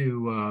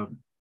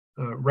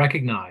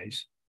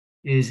recognize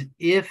is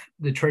if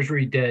the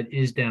Treasury debt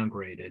is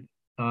downgraded,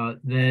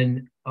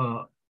 then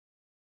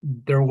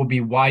there will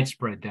be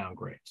widespread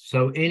downgrades.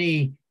 So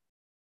any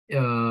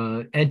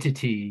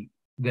entity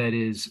that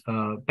is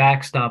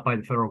backstopped by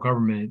the federal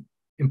government,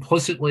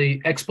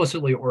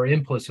 explicitly or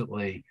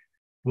implicitly,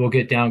 will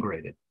get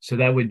downgraded. So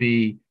that would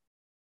be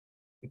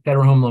the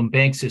Federal Home Loan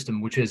Bank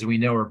System, which, as we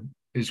know,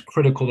 is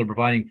critical to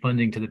providing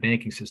funding to the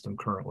banking system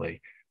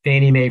currently.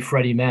 Fannie Mae,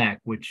 Freddie Mac,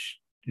 which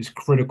is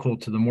critical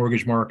to the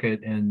mortgage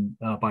market and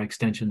by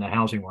extension, the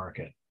housing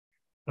market.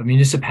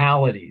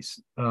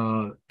 Municipalities,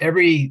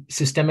 every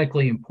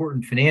systemically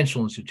important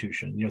financial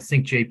institution, you know,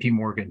 think JP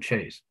Morgan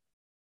Chase.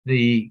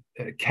 The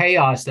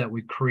chaos that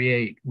would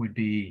create would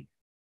be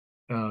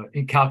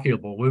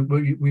incalculable.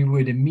 We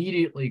would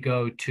immediately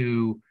go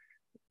to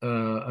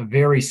a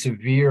very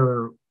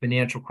severe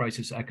financial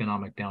crisis,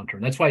 economic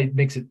downturn. That's why it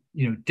makes it,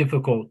 you know,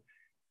 difficult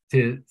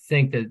to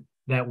think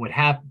that would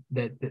happen.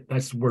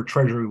 That's where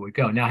Treasury would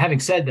go. Now, having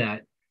said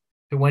that,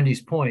 to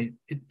Wendy's point,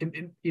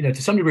 you know,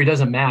 to some degree, it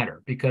doesn't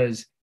matter,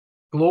 because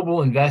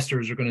global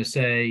investors are going to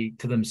say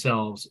to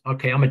themselves,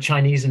 okay, I'm a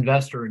Chinese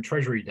investor in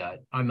Treasury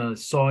debt. I'm a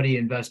Saudi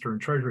investor in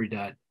Treasury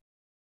debt.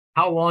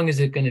 How long is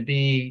it going to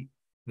be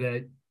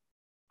that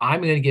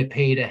I'm going to get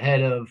paid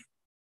ahead of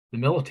the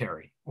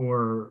military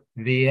or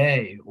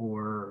VA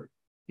or,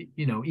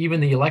 you know, even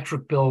the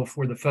electric bill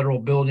for the federal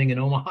building in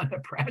Omaha,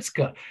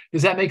 Nebraska?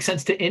 Does that make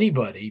sense to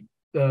anybody?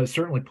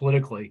 Certainly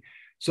politically.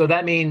 So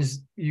that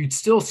means you'd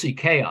still see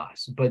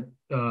chaos, but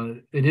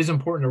it is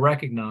important to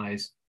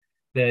recognize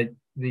that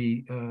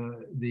the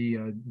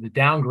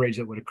downgrades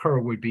that would occur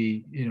would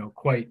be, you know,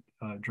 quite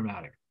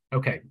dramatic.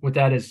 Okay, with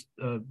that as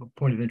a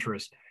point of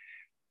interest,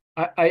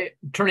 I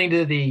turning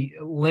to the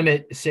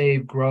Limit,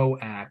 Save, Grow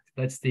Act.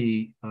 That's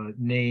the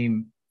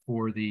name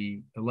for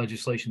the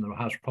legislation that the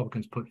House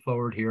Republicans put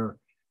forward here.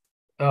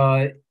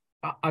 I'm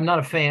not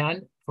a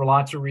fan for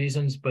lots of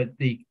reasons, but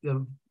you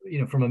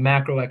know, from a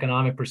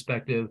macroeconomic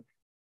perspective,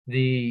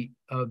 the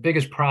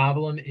biggest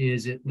problem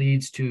is it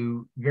leads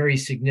to very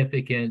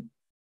significant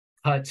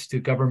cuts to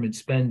government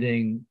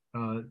spending.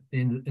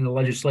 In the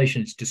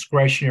legislation, it's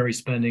discretionary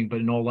spending,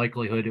 but in all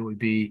likelihood, it would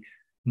be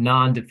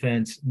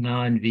non-defense,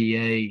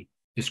 non-VA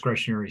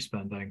discretionary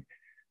spending.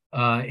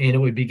 And it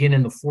would begin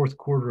in the fourth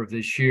quarter of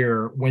this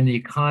year when the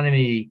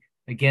economy,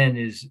 again,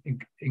 is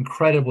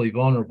incredibly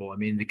vulnerable. I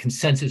mean, the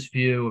consensus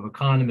view of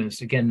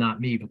economists, again, not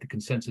me, but the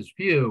consensus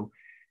view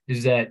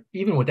is that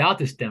even without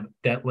this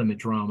debt limit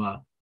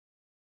drama,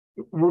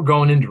 we're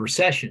going into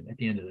recession at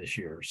the end of this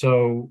year.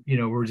 So,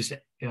 we're just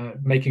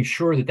making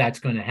sure that that's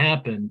going to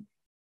happen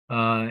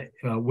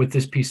with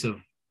this piece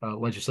of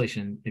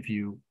legislation, if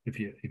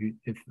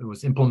it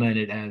was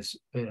implemented as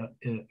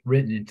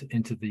written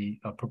into the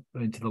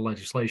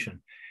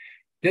legislation.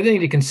 The other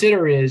thing to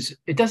consider is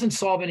it doesn't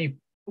solve any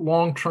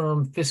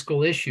long-term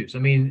fiscal issues. I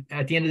mean,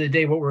 at the end of the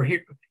day, what we're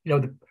here,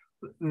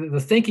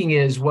 the thinking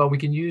is, well, we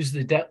can use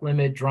the debt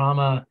limit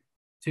drama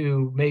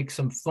to make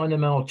some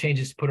fundamental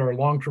changes to put our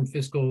long-term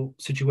fiscal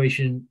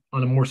situation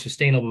on a more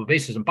sustainable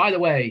basis. And by the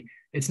way,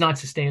 it's not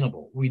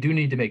sustainable. We do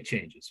need to make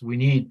changes. We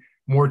need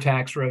more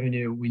tax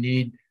revenue. We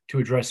need to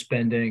address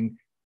spending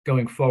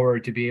going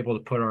forward to be able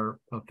to put our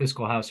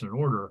fiscal house in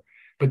order.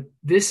 But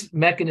this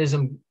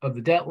mechanism of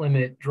the debt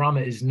limit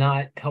drama is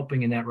not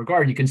helping in that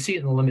regard. You can see it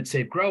in the Limit,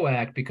 Save, Grow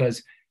Act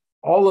because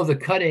all of the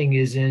cutting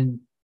is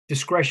in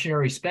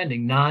discretionary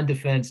spending,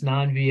 non-defense,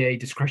 non-VA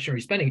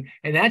discretionary spending.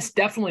 And that's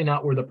definitely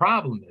not where the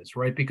problem is,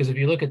 right? Because if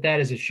you look at that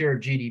as a share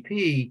of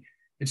GDP,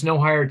 it's no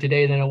higher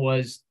today than it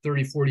was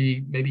 30,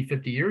 40, maybe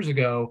 50 years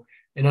ago.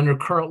 And under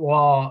current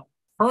law,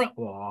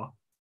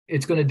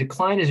 it's going to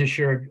decline as a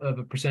share of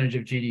a percentage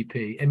of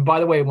GDP. And by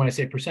the way, when I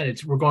say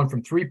percentage, we're going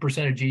from 3%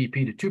 of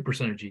GDP to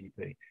 2% of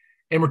GDP.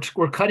 And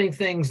we're cutting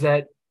things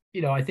that,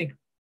 I think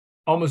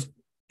almost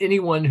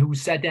anyone who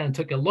sat down and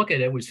took a look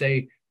at it would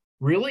say,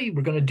 really,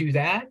 we're going to do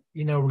that?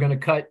 We're going to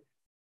cut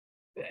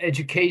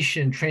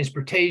education,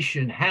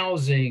 transportation,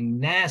 housing,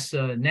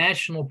 NASA,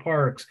 national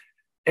parks,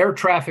 air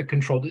traffic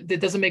control.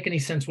 That doesn't make any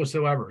sense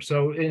whatsoever.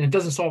 So, and it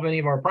doesn't solve any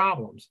of our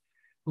problems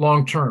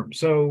long term.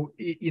 So,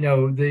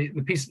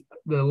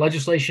 the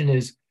legislation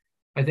is,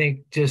 I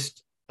think,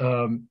 just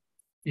the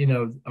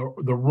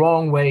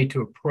wrong way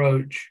to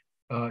approach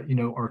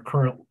our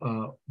current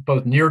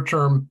both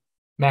near-term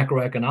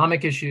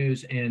macroeconomic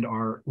issues and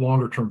our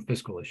longer-term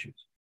fiscal issues.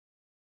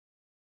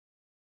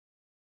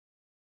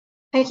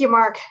 Thank you,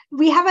 Mark.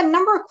 We have a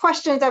number of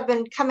questions that have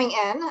been coming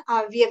in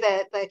via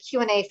the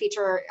Q&A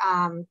feature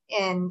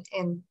in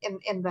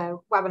the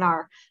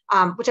webinar,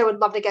 which I would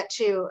love to get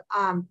to.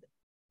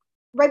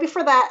 Right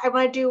before that, I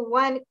want to do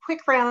one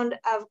quick round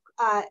of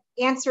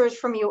answers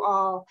from you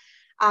all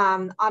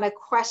on a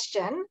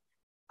question,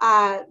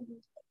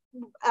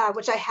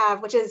 which I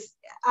have, which is,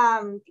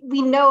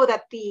 we know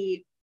that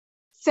the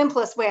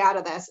simplest way out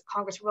of this, if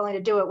Congress were willing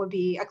to do it, would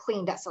be a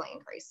clean debt ceiling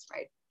increase,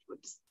 right?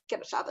 Would just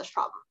get us out of this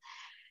problem.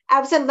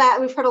 Absent that,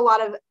 we've heard a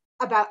lot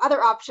about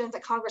other options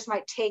that Congress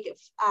might take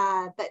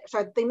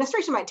the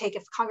administration might take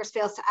if Congress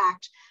fails to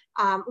act.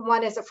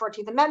 One is the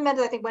 14th Amendment,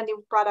 that I think Wendy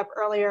brought up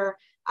earlier,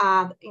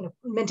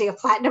 minting a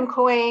platinum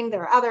coin.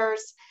 There are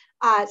others.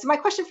 So my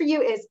question for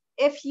you is,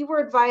 if you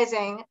were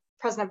advising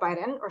President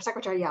Biden or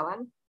Secretary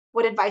Yellen,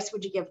 what advice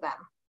would you give them?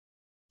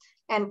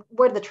 And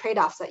what are the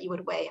trade-offs that you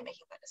would weigh in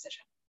making that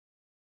decision?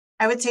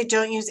 I would say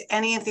don't use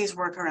any of these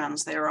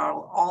workarounds. They are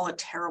all a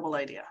terrible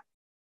idea.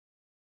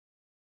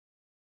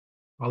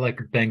 I'll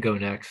let Ben go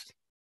next.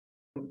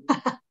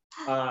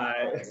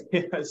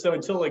 So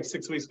until like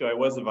 6 weeks ago, I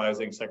was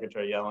advising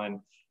Secretary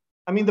Yellen.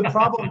 I mean, the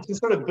problem, to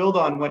sort of build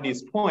on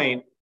Wendy's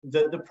point,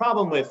 the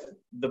problem with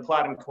the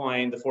platinum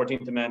coin, the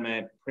 14th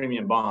Amendment,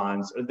 premium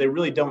bonds, they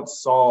really don't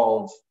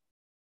solve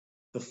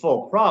the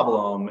full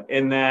problem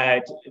in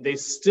that they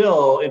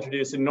still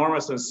introduce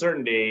enormous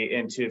uncertainty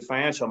into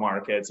financial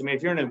markets. I mean,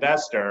 if you're an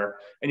investor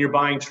and you're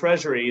buying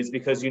treasuries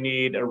because you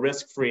need a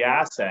risk-free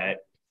asset,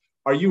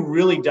 are you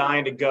really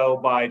dying to go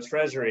buy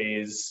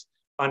treasuries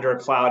under a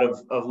cloud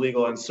of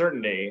legal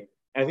uncertainty?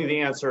 And I think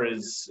the answer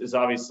is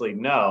obviously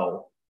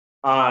no.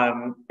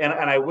 And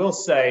I will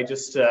say,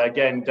 just to,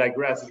 again,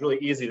 digress, it's really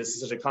easy. This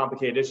is such a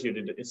complicated issue.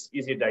 It's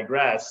easy to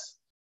digress.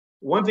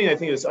 One thing I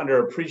think is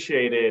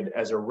underappreciated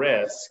as a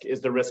risk is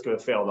the risk of a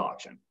failed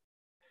auction.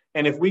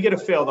 And if we get a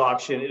failed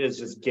auction, it is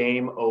just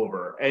game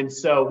over. And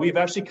so we've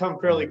actually come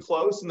fairly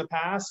close in the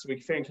past. We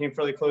came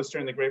fairly close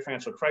during the Great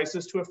Financial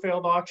Crisis to a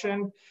failed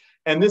auction.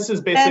 And this is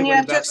basically. And you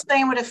have to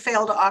explain what a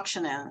failed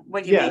auction is.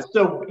 What you mean?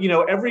 So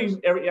every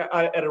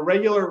at a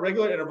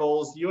regular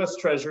intervals, the U.S.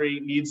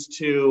 Treasury needs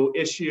to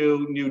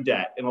issue new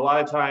debt, and a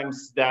lot of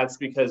times that's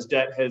because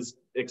debt has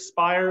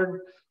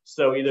expired.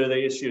 So either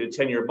they issued a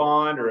 10-year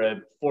bond or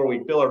a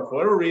 4-week bill, or for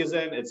whatever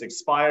reason it's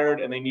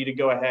expired, and they need to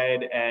go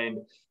ahead and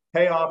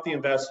pay off the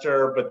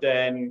investor, but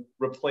then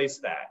replace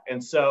that.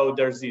 And so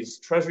there's these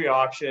Treasury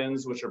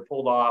auctions which are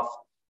pulled off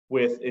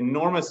with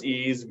enormous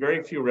ease,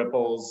 very few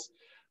ripples.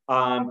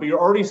 But you're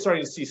already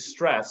starting to see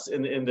stress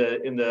in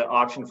the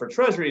auction for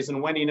treasuries.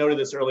 And Wendy noted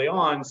this early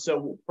on.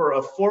 So for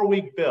a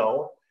 4-week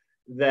bill,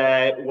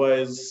 that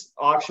was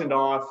auctioned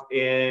off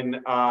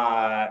in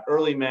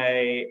early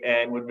May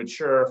and would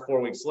mature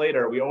 4 weeks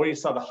later, we already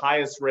saw the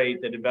highest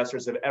rate that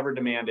investors have ever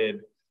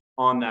demanded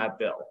on that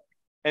bill.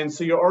 And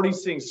so you're already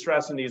seeing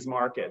stress in these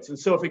markets. And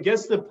so if it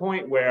gets to the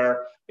point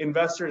where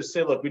investors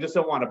say, look, we just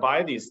don't want to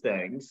buy these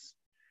things,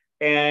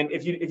 and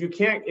if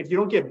you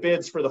don't get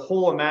bids for the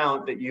whole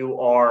amount that you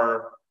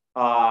are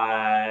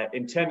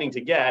intending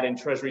to get, and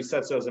Treasury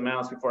sets those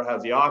amounts before it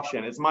has the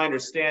auction, it's my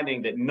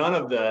understanding that none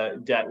of the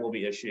debt will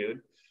be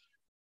issued.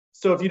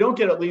 So if you don't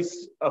get at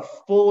least a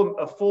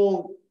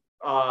full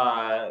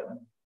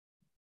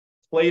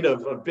plate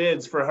of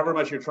bids for however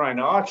much you're trying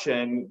to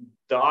auction,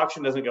 the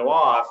auction doesn't go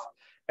off.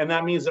 And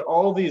that means that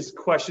all these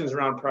questions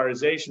around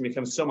prioritization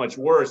become so much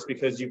worse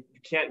because you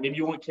can't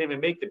even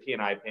make the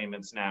P&I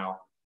payments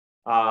now.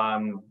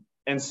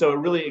 And so it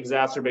really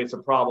exacerbates the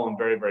problem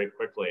very, very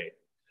quickly.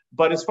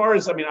 But as far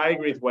as, I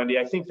agree with Wendy.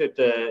 I think that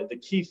the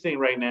key thing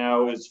right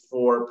now is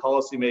for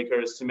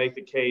policymakers to make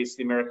the case to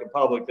the American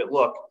public that,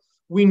 look,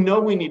 we know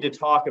we need to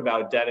talk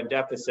about debt and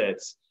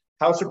deficits.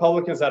 House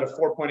Republicans had a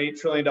 $4.8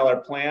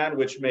 trillion plan,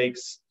 which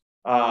makes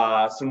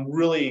some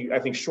really, I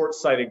think,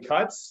 short-sighted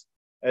cuts,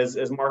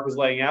 as Mark was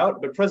laying out.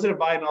 But President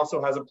Biden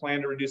also has a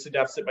plan to reduce the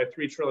deficit by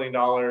 $3 trillion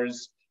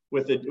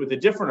with a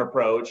different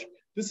approach.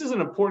 This is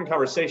an important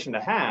conversation to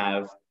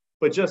have,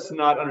 but just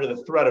not under the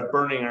threat of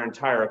burning our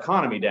entire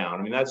economy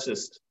down. That's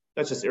just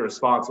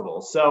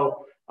irresponsible.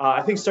 So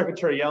I think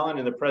Secretary Yellen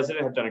and the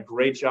president have done a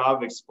great job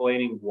of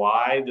explaining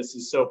why this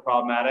is so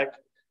problematic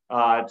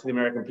to the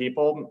American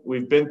people.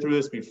 We've been through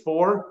this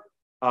before,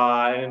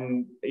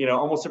 and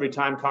almost every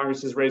time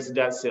Congress has raised the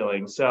debt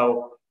ceiling.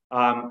 So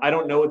I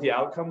don't know what the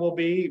outcome will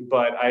be,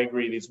 but I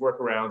agree these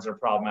workarounds are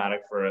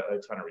problematic for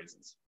a ton of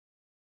reasons.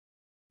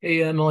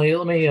 Hey, Emily,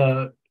 let me.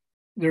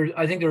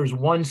 I think there's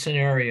a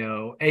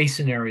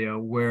scenario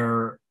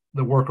where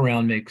the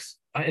workaround makes,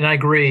 and I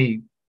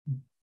agree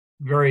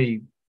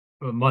very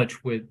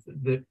much with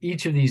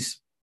each of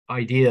these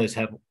ideas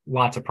have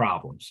lots of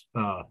problems,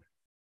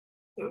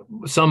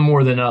 some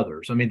more than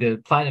others.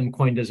 The platinum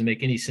coin doesn't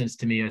make any sense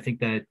to me. I think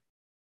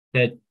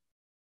that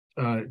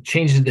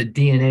changes the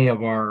DNA of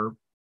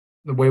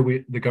the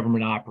way the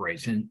government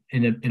operates in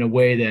a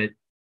way that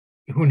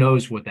who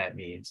knows what that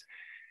means.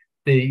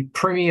 The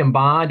premium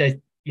bond,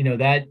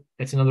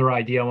 that's another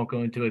idea. I won't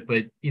go into it,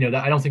 but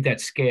I don't think that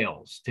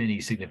scales to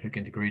any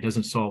significant degree. It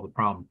doesn't solve the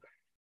problem.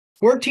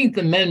 14th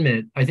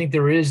Amendment, I think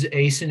there is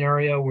a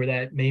scenario where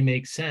that may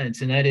make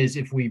sense, and that is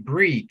if we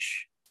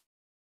breach,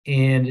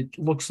 and it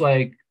looks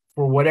like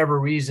for whatever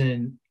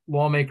reason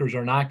lawmakers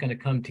are not going to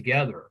come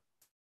together,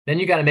 then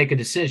you got to make a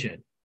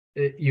decision.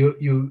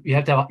 You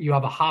have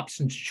a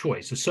Hobson's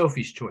choice, a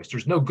Sophie's choice.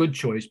 There's no good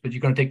choice, but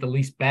you're going to take the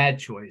least bad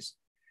choice.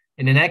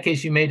 And in that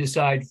case, you may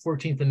decide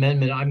 14th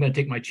Amendment, I'm going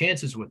to take my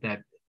chances with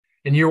that.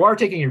 And you are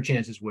taking your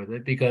chances with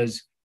it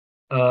because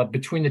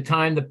between the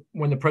time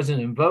when the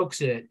president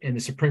invokes it and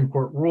the Supreme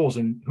Court rules,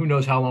 and who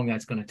knows how long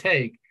that's going to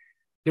take,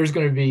 there's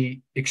going to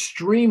be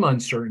extreme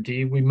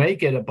uncertainty. We may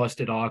get a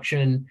busted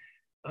auction,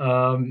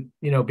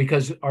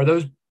 because are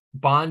those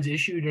bonds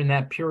issued in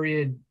that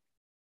period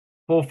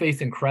full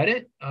faith and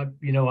credit?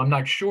 I'm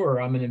not sure.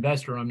 I'm an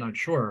investor. I'm not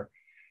sure.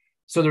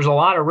 So there's a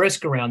lot of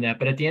risk around that.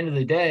 But at the end of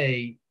the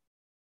day,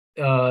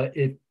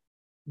 if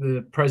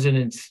the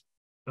president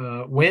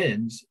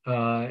wins,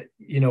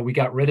 we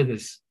got rid of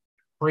this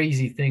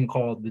crazy thing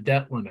called the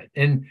debt limit.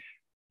 And,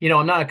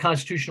 I'm not a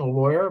constitutional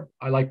lawyer.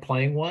 I like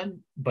playing one,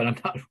 but I'm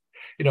not,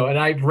 and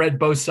I've read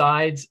both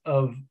sides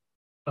of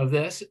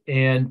this,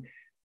 and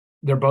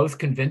they're both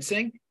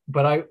convincing.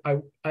 But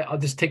I'll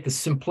just take the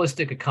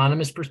simplistic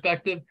economist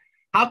perspective.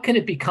 How can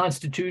it be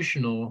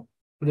constitutional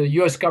for the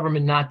U.S.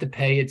 government not to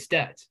pay its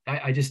debts?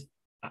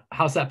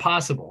 How's that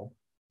possible?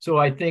 So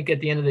I think at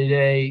the end of the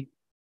day,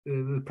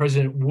 the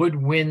president would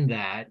win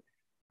that,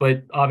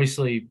 but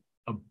obviously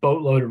a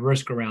boatload of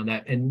risk around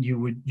that. And you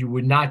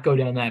would not go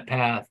down that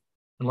path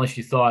unless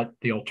you thought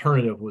the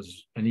alternative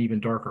was an even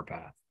darker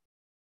path.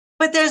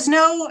 But there's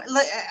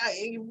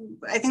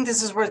I think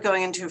this is worth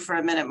going into for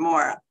a minute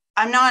more.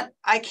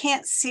 I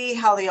can't see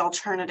how the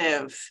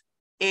alternative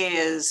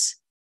is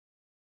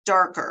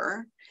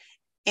darker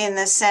in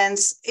the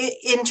sense,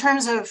 in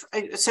terms of,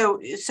 so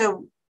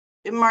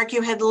Mark,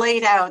 you had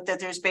laid out that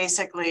there's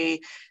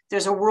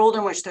a world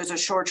in which there's a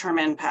short-term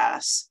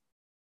impasse,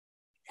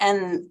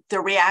 and the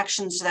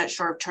reactions to that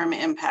short-term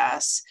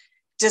impasse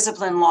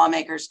discipline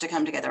lawmakers to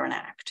come together and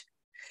act.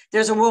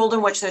 There's a world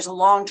in which there's a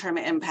long-term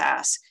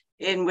impasse,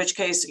 in which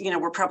case,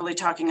 we're probably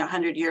talking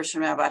 100 years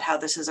from now about how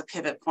this is a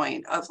pivot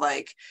point of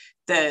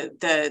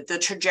the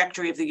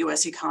trajectory of the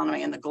U.S.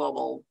 economy and the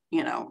global,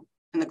 in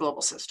the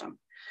global system.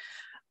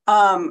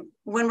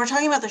 When we're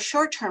talking about the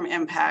short-term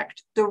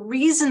impact, the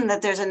reason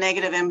that there's a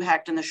negative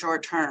impact in the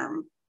short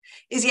term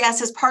is,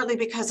 yes, is partly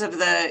because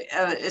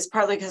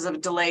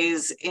of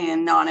delays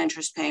in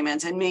non-interest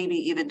payments and maybe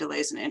even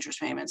delays in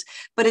interest payments.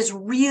 But it's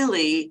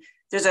really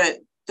the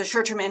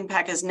short-term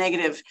impact is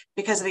negative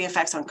because of the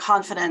effects on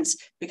confidence,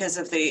 because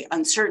of the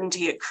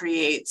uncertainty it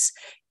creates.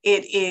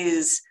 It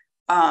is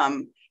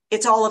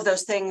it's all of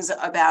those things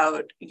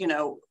about, you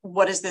know,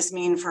 what does this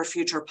mean for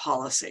future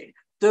policy?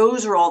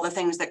 Those are all the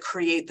things that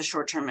create the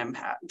short-term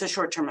impact, the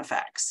short-term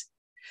effects.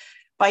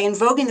 By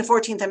invoking the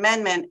 14th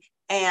Amendment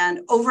and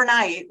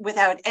overnight,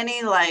 without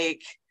any,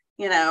 like,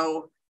 you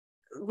know,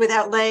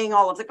 without laying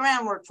all of the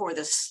groundwork for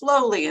this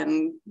slowly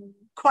and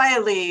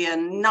quietly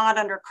and not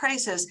under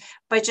crisis,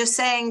 by just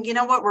saying, you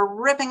know what, we're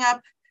ripping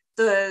up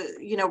the,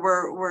 you know,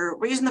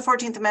 we're using the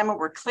 14th Amendment,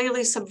 we're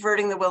clearly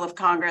subverting the will of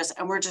Congress,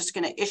 and we're just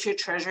going to issue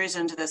treasuries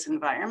into this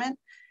environment,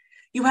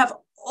 you have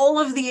all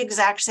of the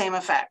exact same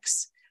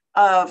effects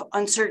of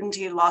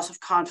uncertainty, loss of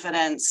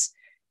confidence,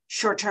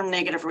 short-term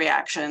negative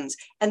reactions.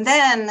 And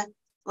then,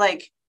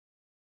 like,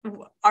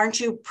 aren't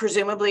you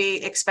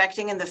presumably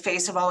expecting, in the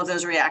face of all of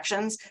those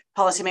reactions,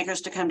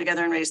 policymakers to come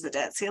together and raise the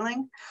debt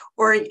ceiling?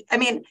 Or, I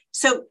mean,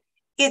 so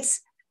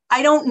it's,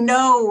 I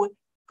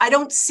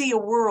don't see a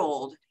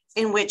world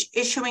in which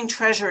issuing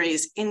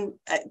treasuries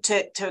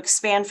to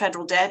expand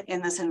federal debt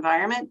in this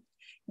environment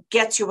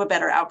gets you a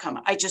better outcome.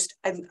 I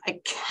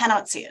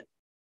cannot see it.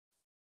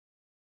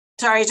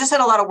 Sorry, I just had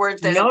a lot of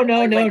words there. No.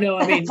 I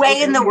mean,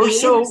 way in the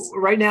weeds.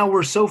 Right now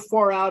we're so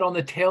far out on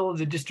the tail of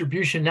the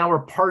distribution. Now we're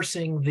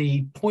parsing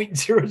the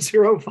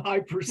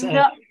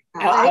 0.005%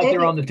 out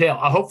there on the tail.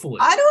 Hopefully.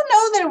 I don't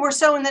know that we're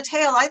so in the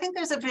tail. I think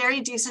there's a very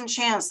decent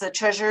chance that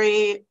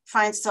Treasury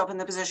finds itself in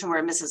the position where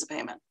it misses a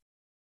payment.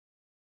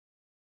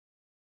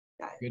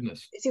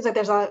 Goodness. It seems like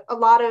there's a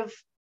lot of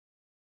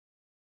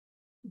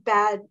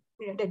bad,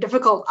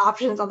 difficult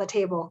options on the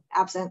table,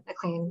 absent a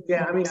clean.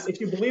 Yeah, I mean,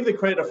 if you believe the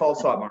credit default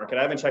swap market,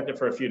 I haven't checked it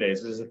for a few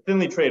days. It's a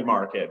thinly traded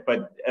market,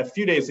 but a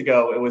few days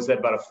ago, it was at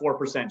about a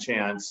 4%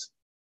 chance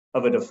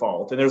of a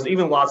default. And there's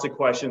even lots of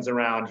questions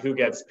around who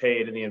gets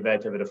paid in the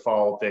event of a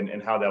default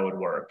and how that would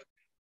work.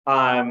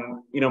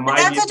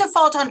 That's a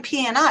default on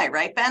P&I,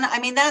 right, Ben? I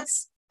mean,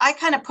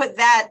 I put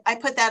that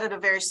at a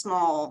very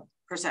small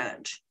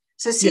percentage.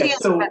 So CDS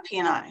is about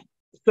P&I.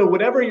 So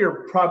whatever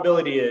your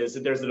probability is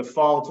that there's a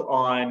default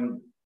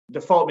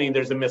meaning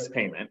there's a missed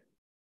payment,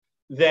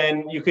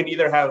 then you can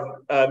either have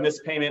a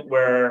missed payment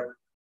where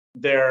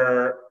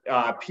their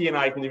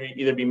P&I can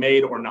either be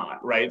made or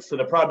not, right? So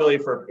the probability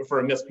for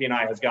a missed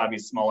P&I has got to be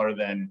smaller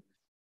than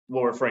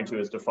what we're referring to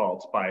as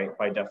defaults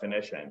by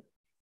definition.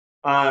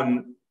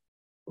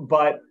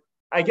 But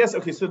I guess,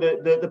 okay, so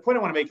the point I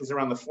want to make is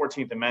around the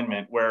 14th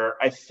Amendment,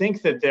 where I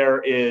think that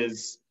there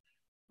is,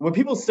 when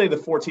people say the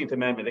 14th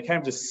Amendment, they kind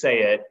of just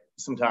say it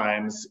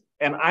sometimes,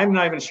 and I'm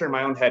not even sure in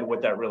my own head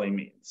what that really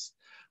means.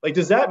 Like,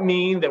 does that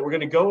mean that we're going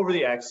to go over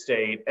the X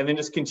state and then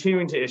just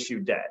continuing to issue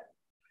debt?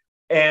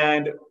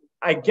 And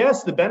I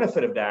guess the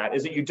benefit of that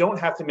is that you don't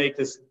have to make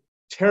this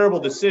terrible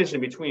decision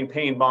between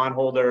paying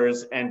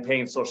bondholders and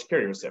paying Social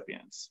Security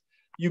recipients.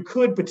 You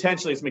could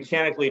potentially just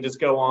mechanically just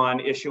go on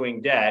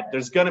issuing debt.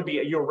 There's going to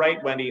be, you're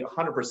right, Wendy,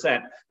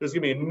 100%. There's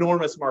going to be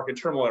enormous market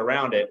turmoil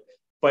around it.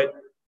 But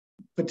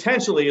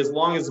potentially, as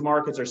long as the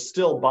markets are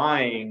still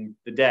buying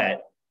the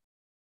debt,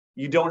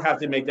 you don't have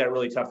to make that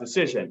really tough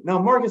decision. Now,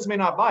 markets may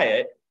not buy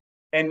it,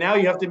 and now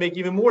you have to make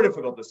even more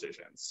difficult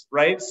decisions,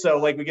 right? So,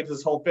 like, we get to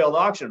this whole failed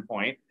auction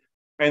point,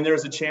 and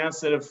there's a chance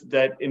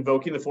that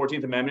invoking the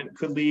 14th Amendment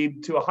could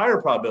lead to a higher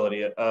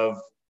probability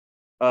of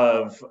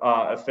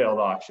a failed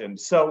auction.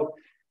 So,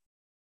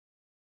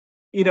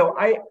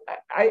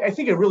 I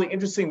think a really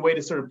interesting way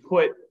to sort of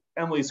put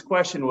Emily's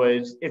question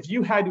was, if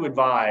you had to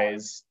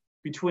advise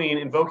between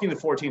invoking the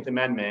 14th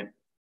Amendment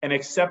and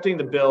accepting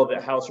the bill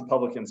that House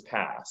Republicans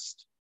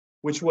passed,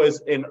 which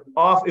was if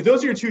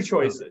those are your two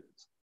choices,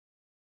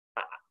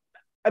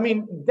 I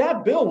mean,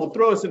 that bill will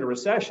throw us into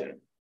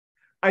recession.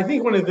 I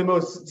think one of the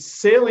most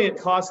salient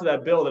costs of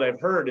that bill that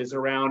I've heard is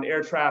around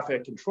air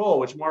traffic control,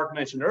 which Mark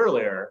mentioned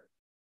earlier.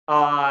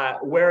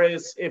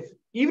 Whereas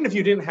even if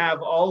you didn't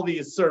have all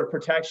these sort of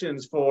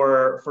protections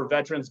for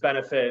veterans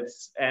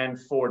benefits and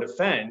for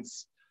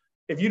defense,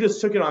 if you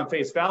just took it on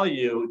face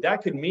value,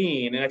 that could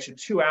mean an extra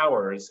 2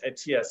 hours at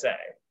TSA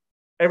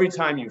every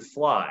time you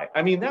fly.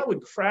 I mean, that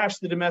would crash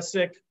the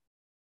domestic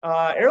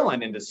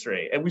airline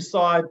industry. And we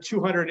saw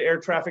 200 air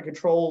traffic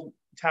control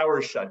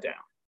towers shut down.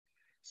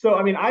 So,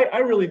 I mean, I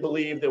really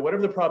believe that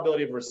whatever the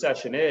probability of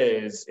recession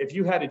is, if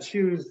you had to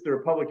choose the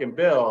Republican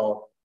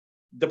bill,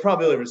 the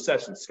probability of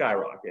recession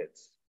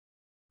skyrockets.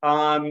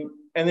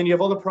 And then you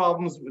have all the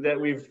problems that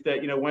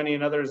Wendy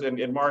and others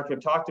and Mark have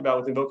talked about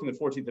with invoking the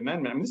 14th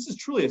Amendment. I mean, this is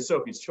truly a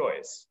Sophie's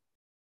choice.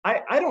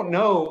 I don't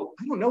know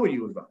what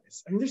you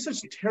advise. I mean, there's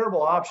such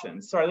terrible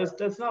options. Sorry,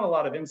 that's not a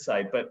lot of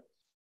insight, but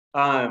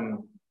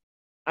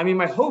I mean,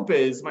 my hope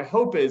is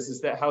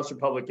that House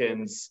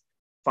Republicans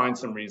find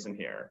some reason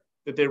here,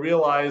 that they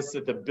realize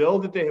that the bill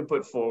that they have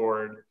put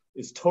forward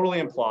is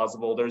totally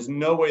implausible. There's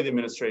no way the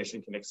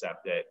administration can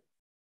accept it.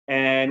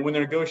 And when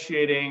they're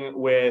negotiating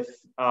with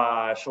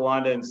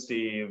Shalonda and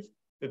Steve,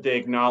 that they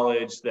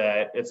acknowledge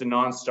that it's a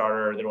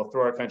non-starter that will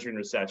throw our country in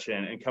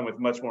recession and come with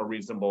much more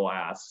reasonable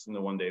asks than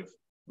the one they've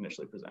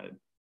initially presented.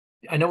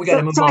 I know we got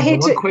to move on.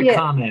 One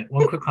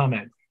quick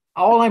comment.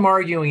 All I'm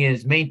arguing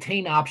is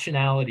maintain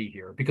optionality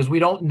here, because we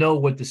don't know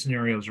what the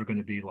scenarios are going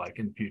to be like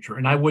in the future.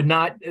 And I would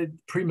not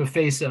prima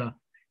facie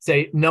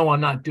say, no,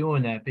 I'm not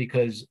doing that,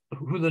 because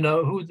who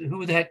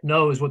the heck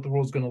knows what the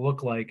world's going to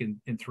look like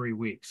in 3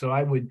 weeks. So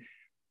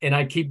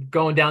I keep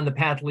going down the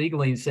path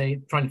legally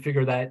and trying to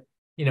figure that,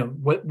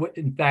 what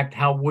in fact,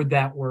 how would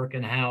that work,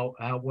 and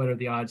what are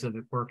the odds of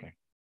it working?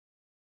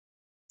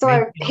 So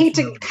I hate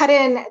to cut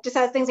in just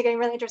as things are getting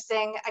really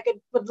interesting.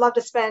 Would love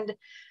to spend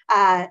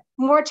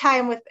more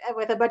time with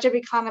a bunch of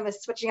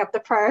economists switching up the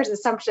priors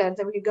assumptions,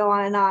 and we could go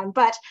on and on.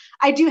 But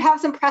I do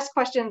have some press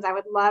questions I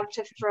would love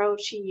to throw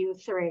to you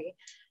three.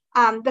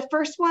 The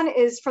first one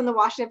is from the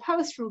Washington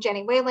Post, from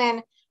Jenny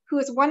Whalen, who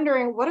is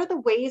wondering, what are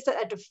the ways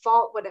that a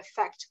default would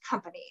affect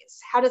companies?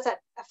 How does that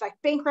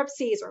affect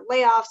bankruptcies or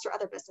layoffs or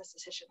other business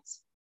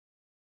decisions?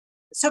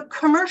 So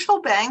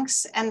commercial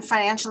banks and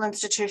financial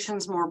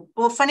institutions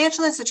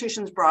financial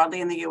institutions broadly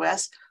in the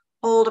US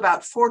hold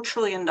about $4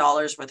 trillion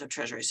worth of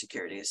Treasury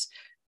securities.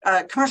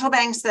 Commercial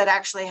banks that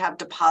actually have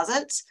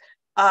deposits,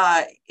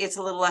 it's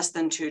a little less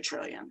than 2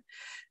 trillion.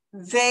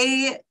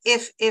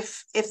 If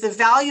the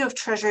value of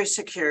Treasury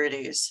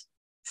securities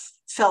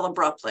fell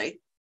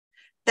abruptly,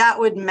 that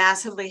would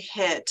massively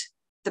hit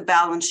the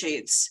balance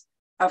sheets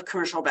of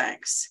commercial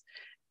banks.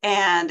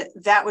 And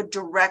that would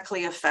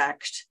directly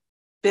affect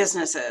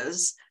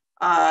businesses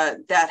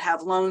that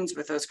have loans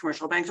with those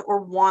commercial banks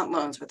or want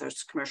loans with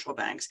those commercial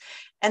banks.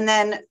 And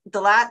then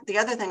the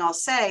other thing I'll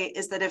say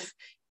is that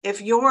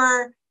if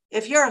you're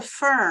a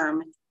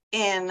firm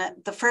in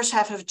the first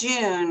half of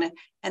June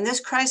and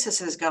this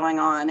crisis is going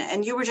on,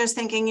 and you were just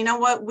thinking, you know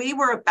what, we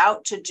were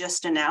about to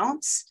just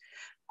announce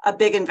a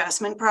big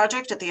investment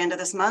project at the end of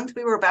this month.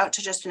 We were about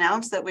to just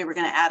announce that we were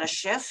going to add a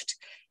shift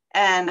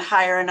and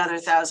hire another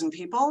 1,000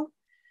 people.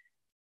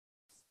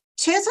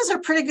 Chances are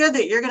pretty good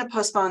that you're going to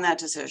postpone that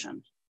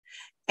decision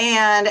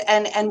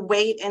and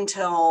wait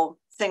until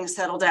things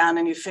settle down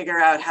and you figure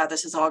out how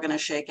this is all going to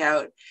shake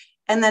out,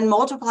 and then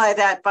multiply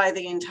that by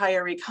the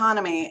entire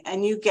economy,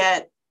 and you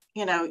get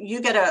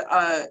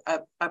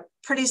a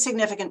pretty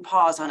significant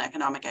pause on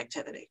economic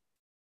activity.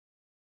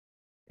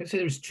 I'd say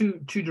there's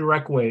two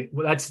direct ways.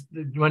 Well,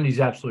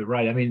 Wendy's absolutely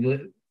right. I mean,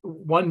 the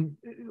one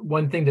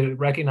thing to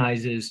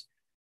recognize is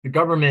the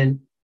government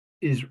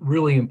is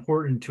really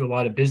important to a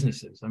lot of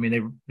businesses. I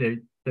mean,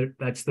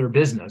 that's their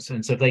business.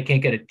 And so if they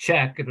can't get a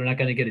check, if they're not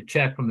going to get a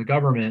check from the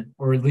government,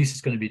 or at least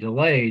it's going to be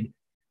delayed,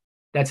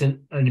 that's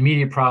an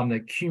immediate problem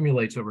that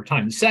accumulates over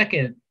time. The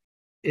second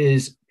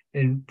is,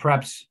 and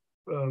perhaps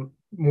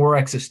more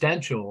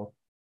existential,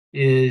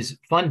 is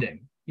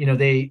funding.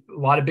 A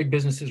lot of big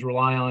businesses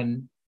rely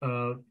on,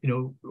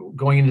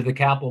 going into the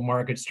capital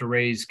markets to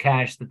raise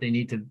cash that they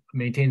need to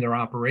maintain their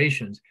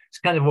operations. It's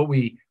kind of what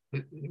we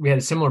had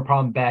a similar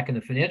problem back in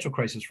the financial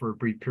crisis for a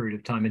brief period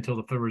of time, until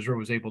the Federal Reserve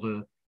was able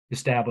to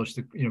establish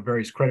the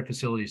various credit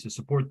facilities to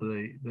support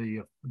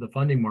the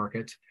funding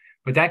markets.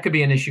 But that could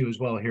be an issue as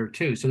well here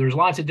too. So there's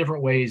lots of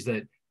different ways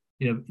that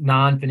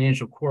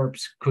non-financial corps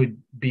could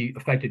be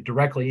affected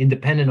directly,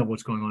 independent of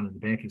what's going on in the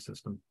banking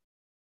system.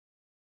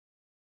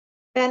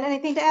 Ben,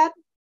 anything to add?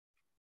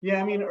 Yeah,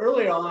 I mean,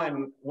 early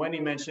on, Wendy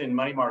mentioned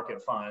money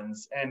market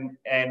funds, and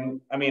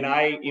I mean,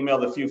 I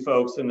emailed a few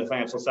folks in the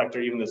financial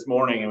sector even this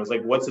morning. It was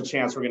like, what's the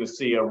chance we're going to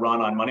see a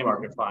run on money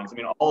market funds? I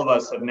mean, all of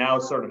us have now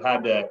sort of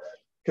had to,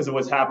 because of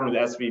what's happened with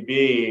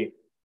SVB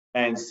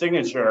and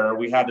Signature,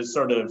 we had to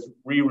sort of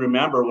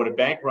remember what a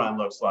bank run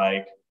looks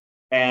like.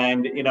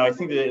 And I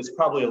think that it's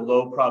probably a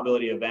low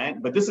probability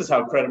event, but this is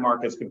how credit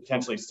markets could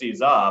potentially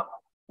seize up,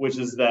 which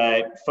is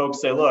that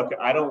folks say, look,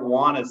 I don't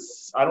want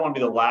to be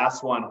the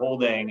last one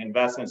holding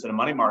investments in a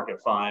money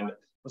market fund. I'm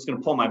just going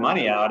to pull my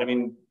money out. I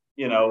mean,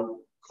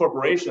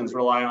 corporations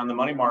rely on the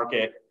money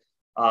market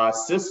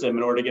system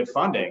in order to get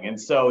funding. And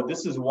so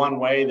this is one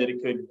way that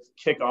it could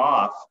kick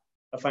off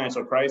a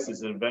financial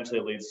crisis and eventually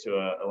it leads to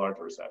a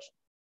larger recession.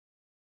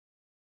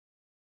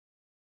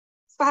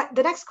 So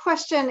the next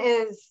question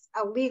is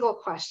a legal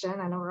question.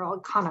 I know we're all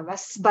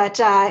economists, but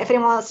if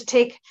anyone wants to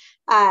take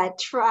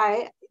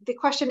try, the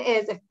question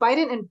is, if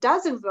Biden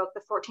does invoke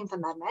the 14th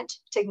Amendment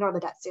to ignore the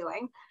debt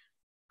ceiling,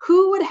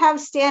 who would have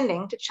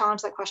standing to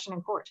challenge that question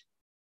in court?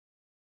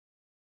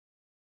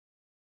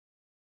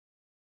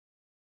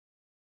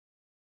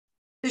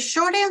 The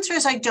short answer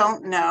is I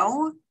don't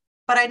know,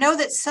 but I know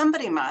that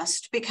somebody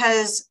must,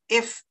 because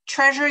if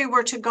Treasury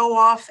were to go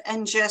off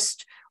and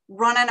just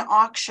run an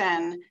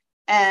auction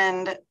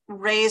and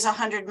raise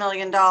 $100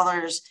 million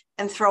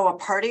and throw a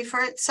party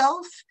for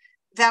itself,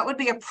 that would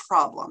be a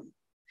problem.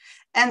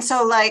 And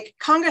so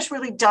Congress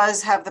really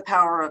does have the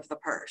power of the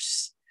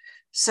purse.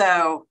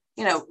 So,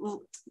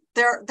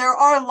 there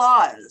are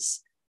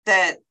laws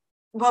that,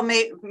 well,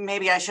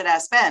 maybe I should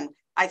ask Ben.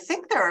 I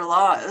think there are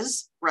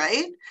laws,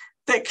 right,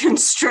 that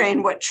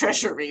constrain what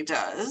Treasury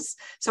does.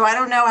 So I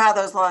don't know how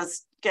those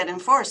laws get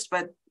enforced,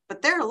 but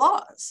there are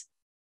laws.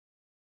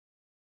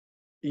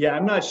 Yeah,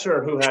 I'm not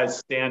sure who has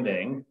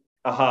standing.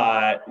 There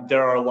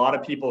are a lot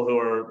of people who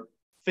are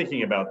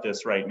thinking about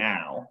this right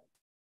now.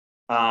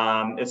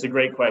 It's a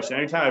great question.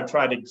 Anytime I've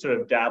tried to sort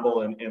of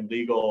dabble in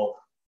legal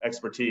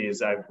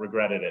expertise, I've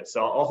regretted it.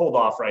 So I'll hold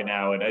off right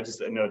now. And I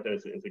just know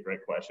that it's a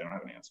great question. I don't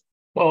have an answer.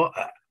 Well,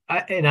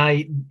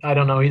 I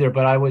don't know either,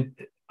 but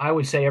I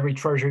would say every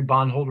Treasury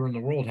bondholder in the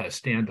world has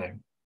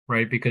standing,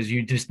 right? Because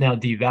you just now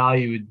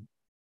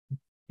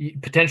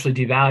potentially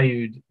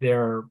devalued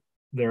their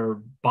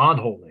bond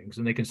holdings,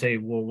 and they can say,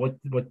 well, what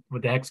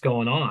the heck's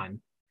going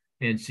on?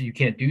 And so you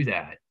can't do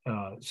that.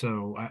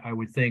 So I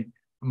would think,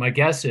 my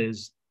guess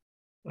is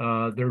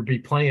there would be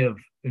plenty of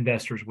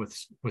investors with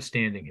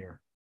standing here.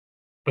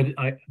 But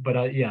I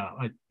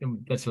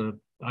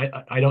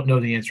don't know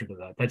the answer to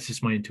that. That's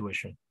just my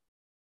intuition.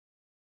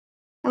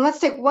 And let's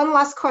take one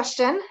last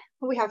question.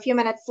 We have a few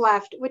minutes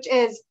left, which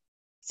is,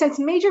 since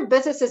major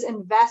businesses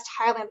invest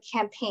highly in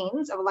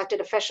campaigns of elected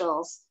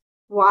officials,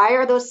 why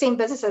are those same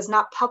businesses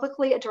not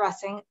publicly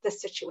addressing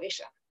this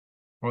situation?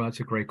 Well, that's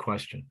a great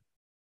question.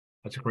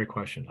 That's a great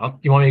question. I'll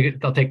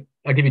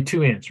give you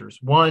two answers.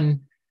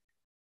 One,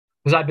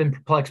 because I've been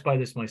perplexed by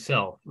this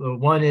myself.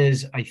 One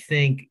is, I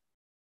think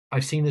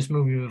I've seen this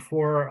movie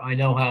before. I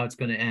know how it's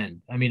going to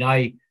end. I mean,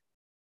 I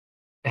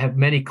have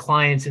many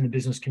clients in the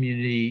business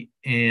community,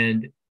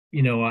 and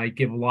I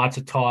give lots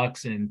of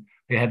talks, and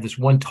I have this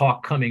one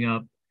talk coming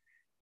up,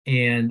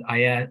 and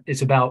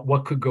it's about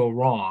what could go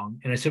wrong.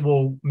 And I said,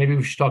 well, maybe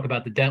we should talk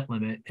about the debt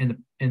limit. And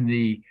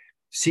the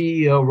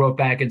CEO wrote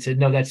back and said,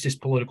 no, that's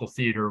just political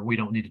theater. We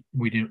don't need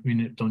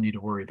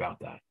to worry about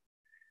that.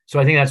 So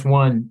I think that's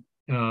one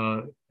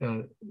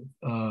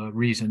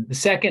reason. The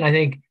second, I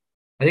think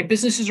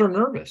businesses are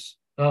nervous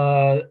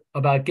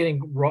about getting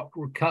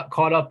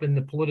caught up in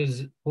the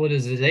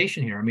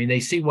politicization here. I mean, they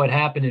see what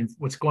happened and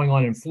what's going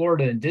on in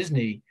Florida and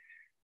Disney,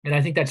 and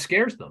I think that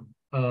scares them.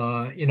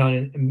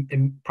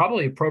 And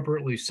probably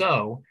appropriately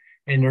so.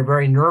 And they're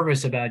very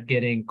nervous about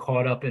getting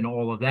caught up in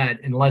all of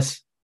that,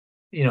 unless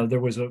there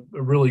was a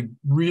really,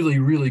 really,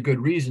 really good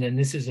reason. And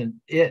this isn't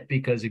it,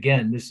 because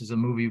again, this is a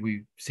movie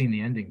we've seen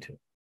the ending to.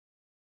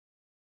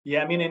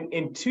 Yeah, I mean,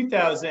 in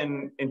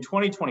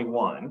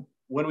 2021,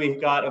 when we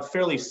got a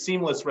fairly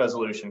seamless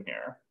resolution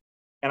here,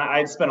 and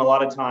I'd spent a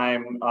lot of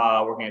time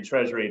working at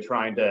Treasury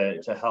trying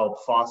to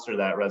help foster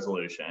that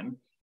resolution.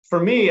 For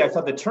me, I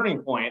thought the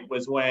turning point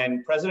was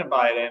when President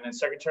Biden and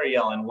Secretary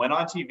Yellen went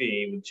on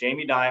TV with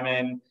Jamie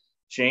Dimon,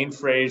 Jane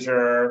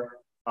Fraser,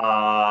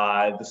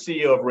 the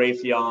CEO of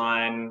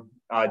Raytheon,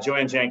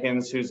 Joanne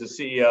Jenkins, who's the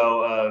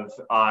CEO of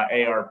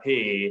ARP.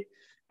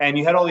 And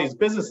you had all these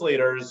business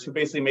leaders who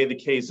basically made the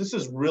case, this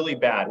is really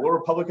bad. What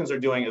Republicans are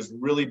doing is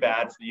really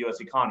bad for the US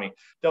economy.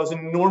 That was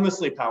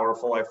enormously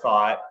powerful, I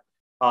thought.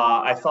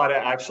 I thought it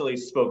actually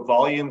spoke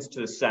volumes to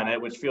the Senate,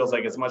 which feels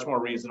like it's much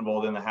more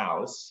reasonable than the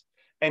House.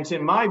 And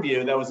in my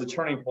view, that was the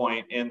turning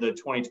point in the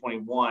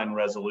 2021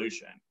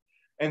 resolution.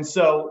 And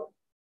so,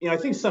 I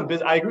think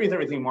I agree with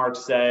everything Mark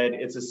said.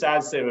 It's a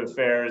sad state of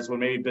affairs when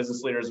maybe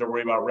business leaders are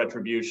worried about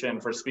retribution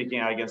for speaking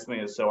out against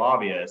something that's so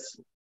obvious.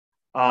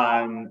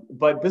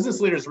 But business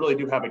leaders really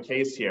do have a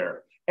case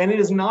here. And it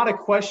is not a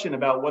question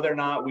about whether or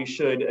not we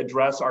should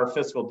address our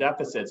fiscal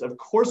deficits. Of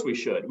course we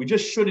should. We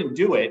just shouldn't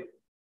do it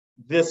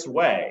this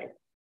way.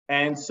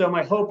 And so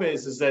my hope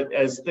is that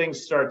as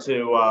things start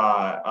to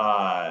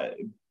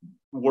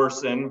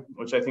worsen,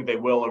 which I think they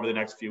will over the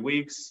next few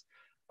weeks,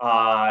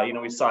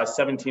 we saw a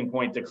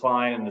 17-point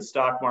decline in the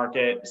stock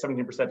market,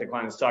 17%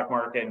 decline in the stock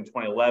market in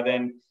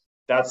 2011.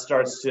 That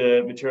starts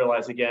to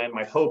materialize again.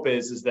 My hope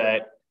is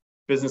that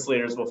business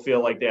leaders will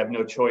feel like they have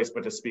no choice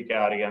but to speak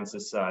out against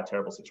this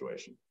terrible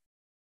situation.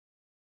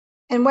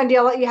 And Wendy,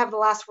 I'll let you have the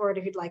last word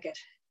if you'd like it.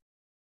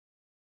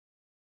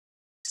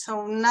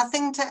 So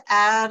nothing to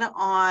add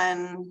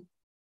on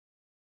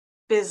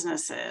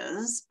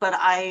businesses, but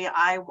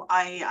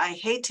I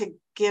hate to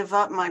give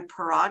up my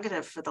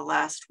prerogative for the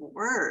last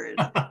word.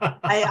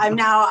 I'm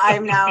now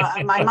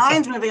my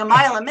mind's moving a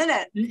mile a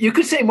minute. You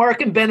could say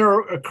Mark and Ben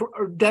are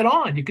dead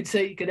on. You could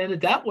end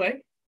it that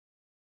way.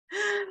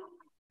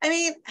 I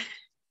mean,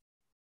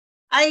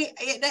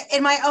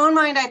 in my own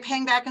mind, I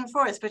ping back and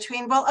forth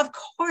between, well, of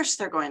course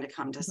they're going to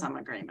come to some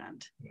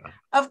agreement. Yeah.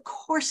 Of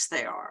course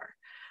they are.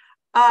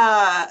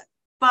 But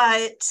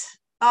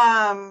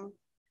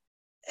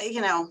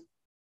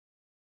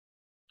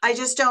I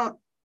just don't,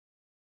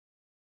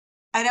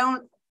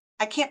 I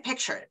can't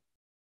picture it.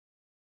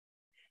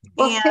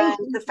 Well,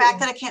 and the fact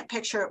that I can't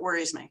picture it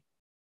worries me.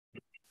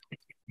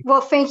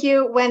 Well, thank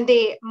you,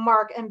 Wendy,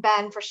 Mark, and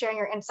Ben, for sharing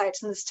your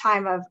insights in this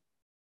time of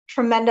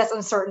tremendous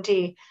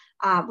uncertainty.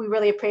 We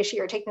really appreciate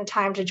your taking the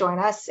time to join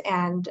us,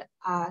 and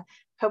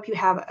hope you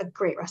have a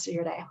great rest of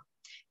your day.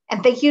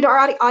 And thank you to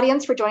our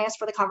audience for joining us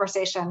for the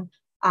conversation.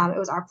 It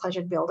was our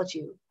pleasure to be able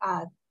to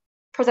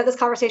present this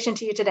conversation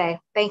to you today.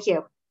 Thank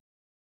you.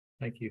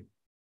 Thank you.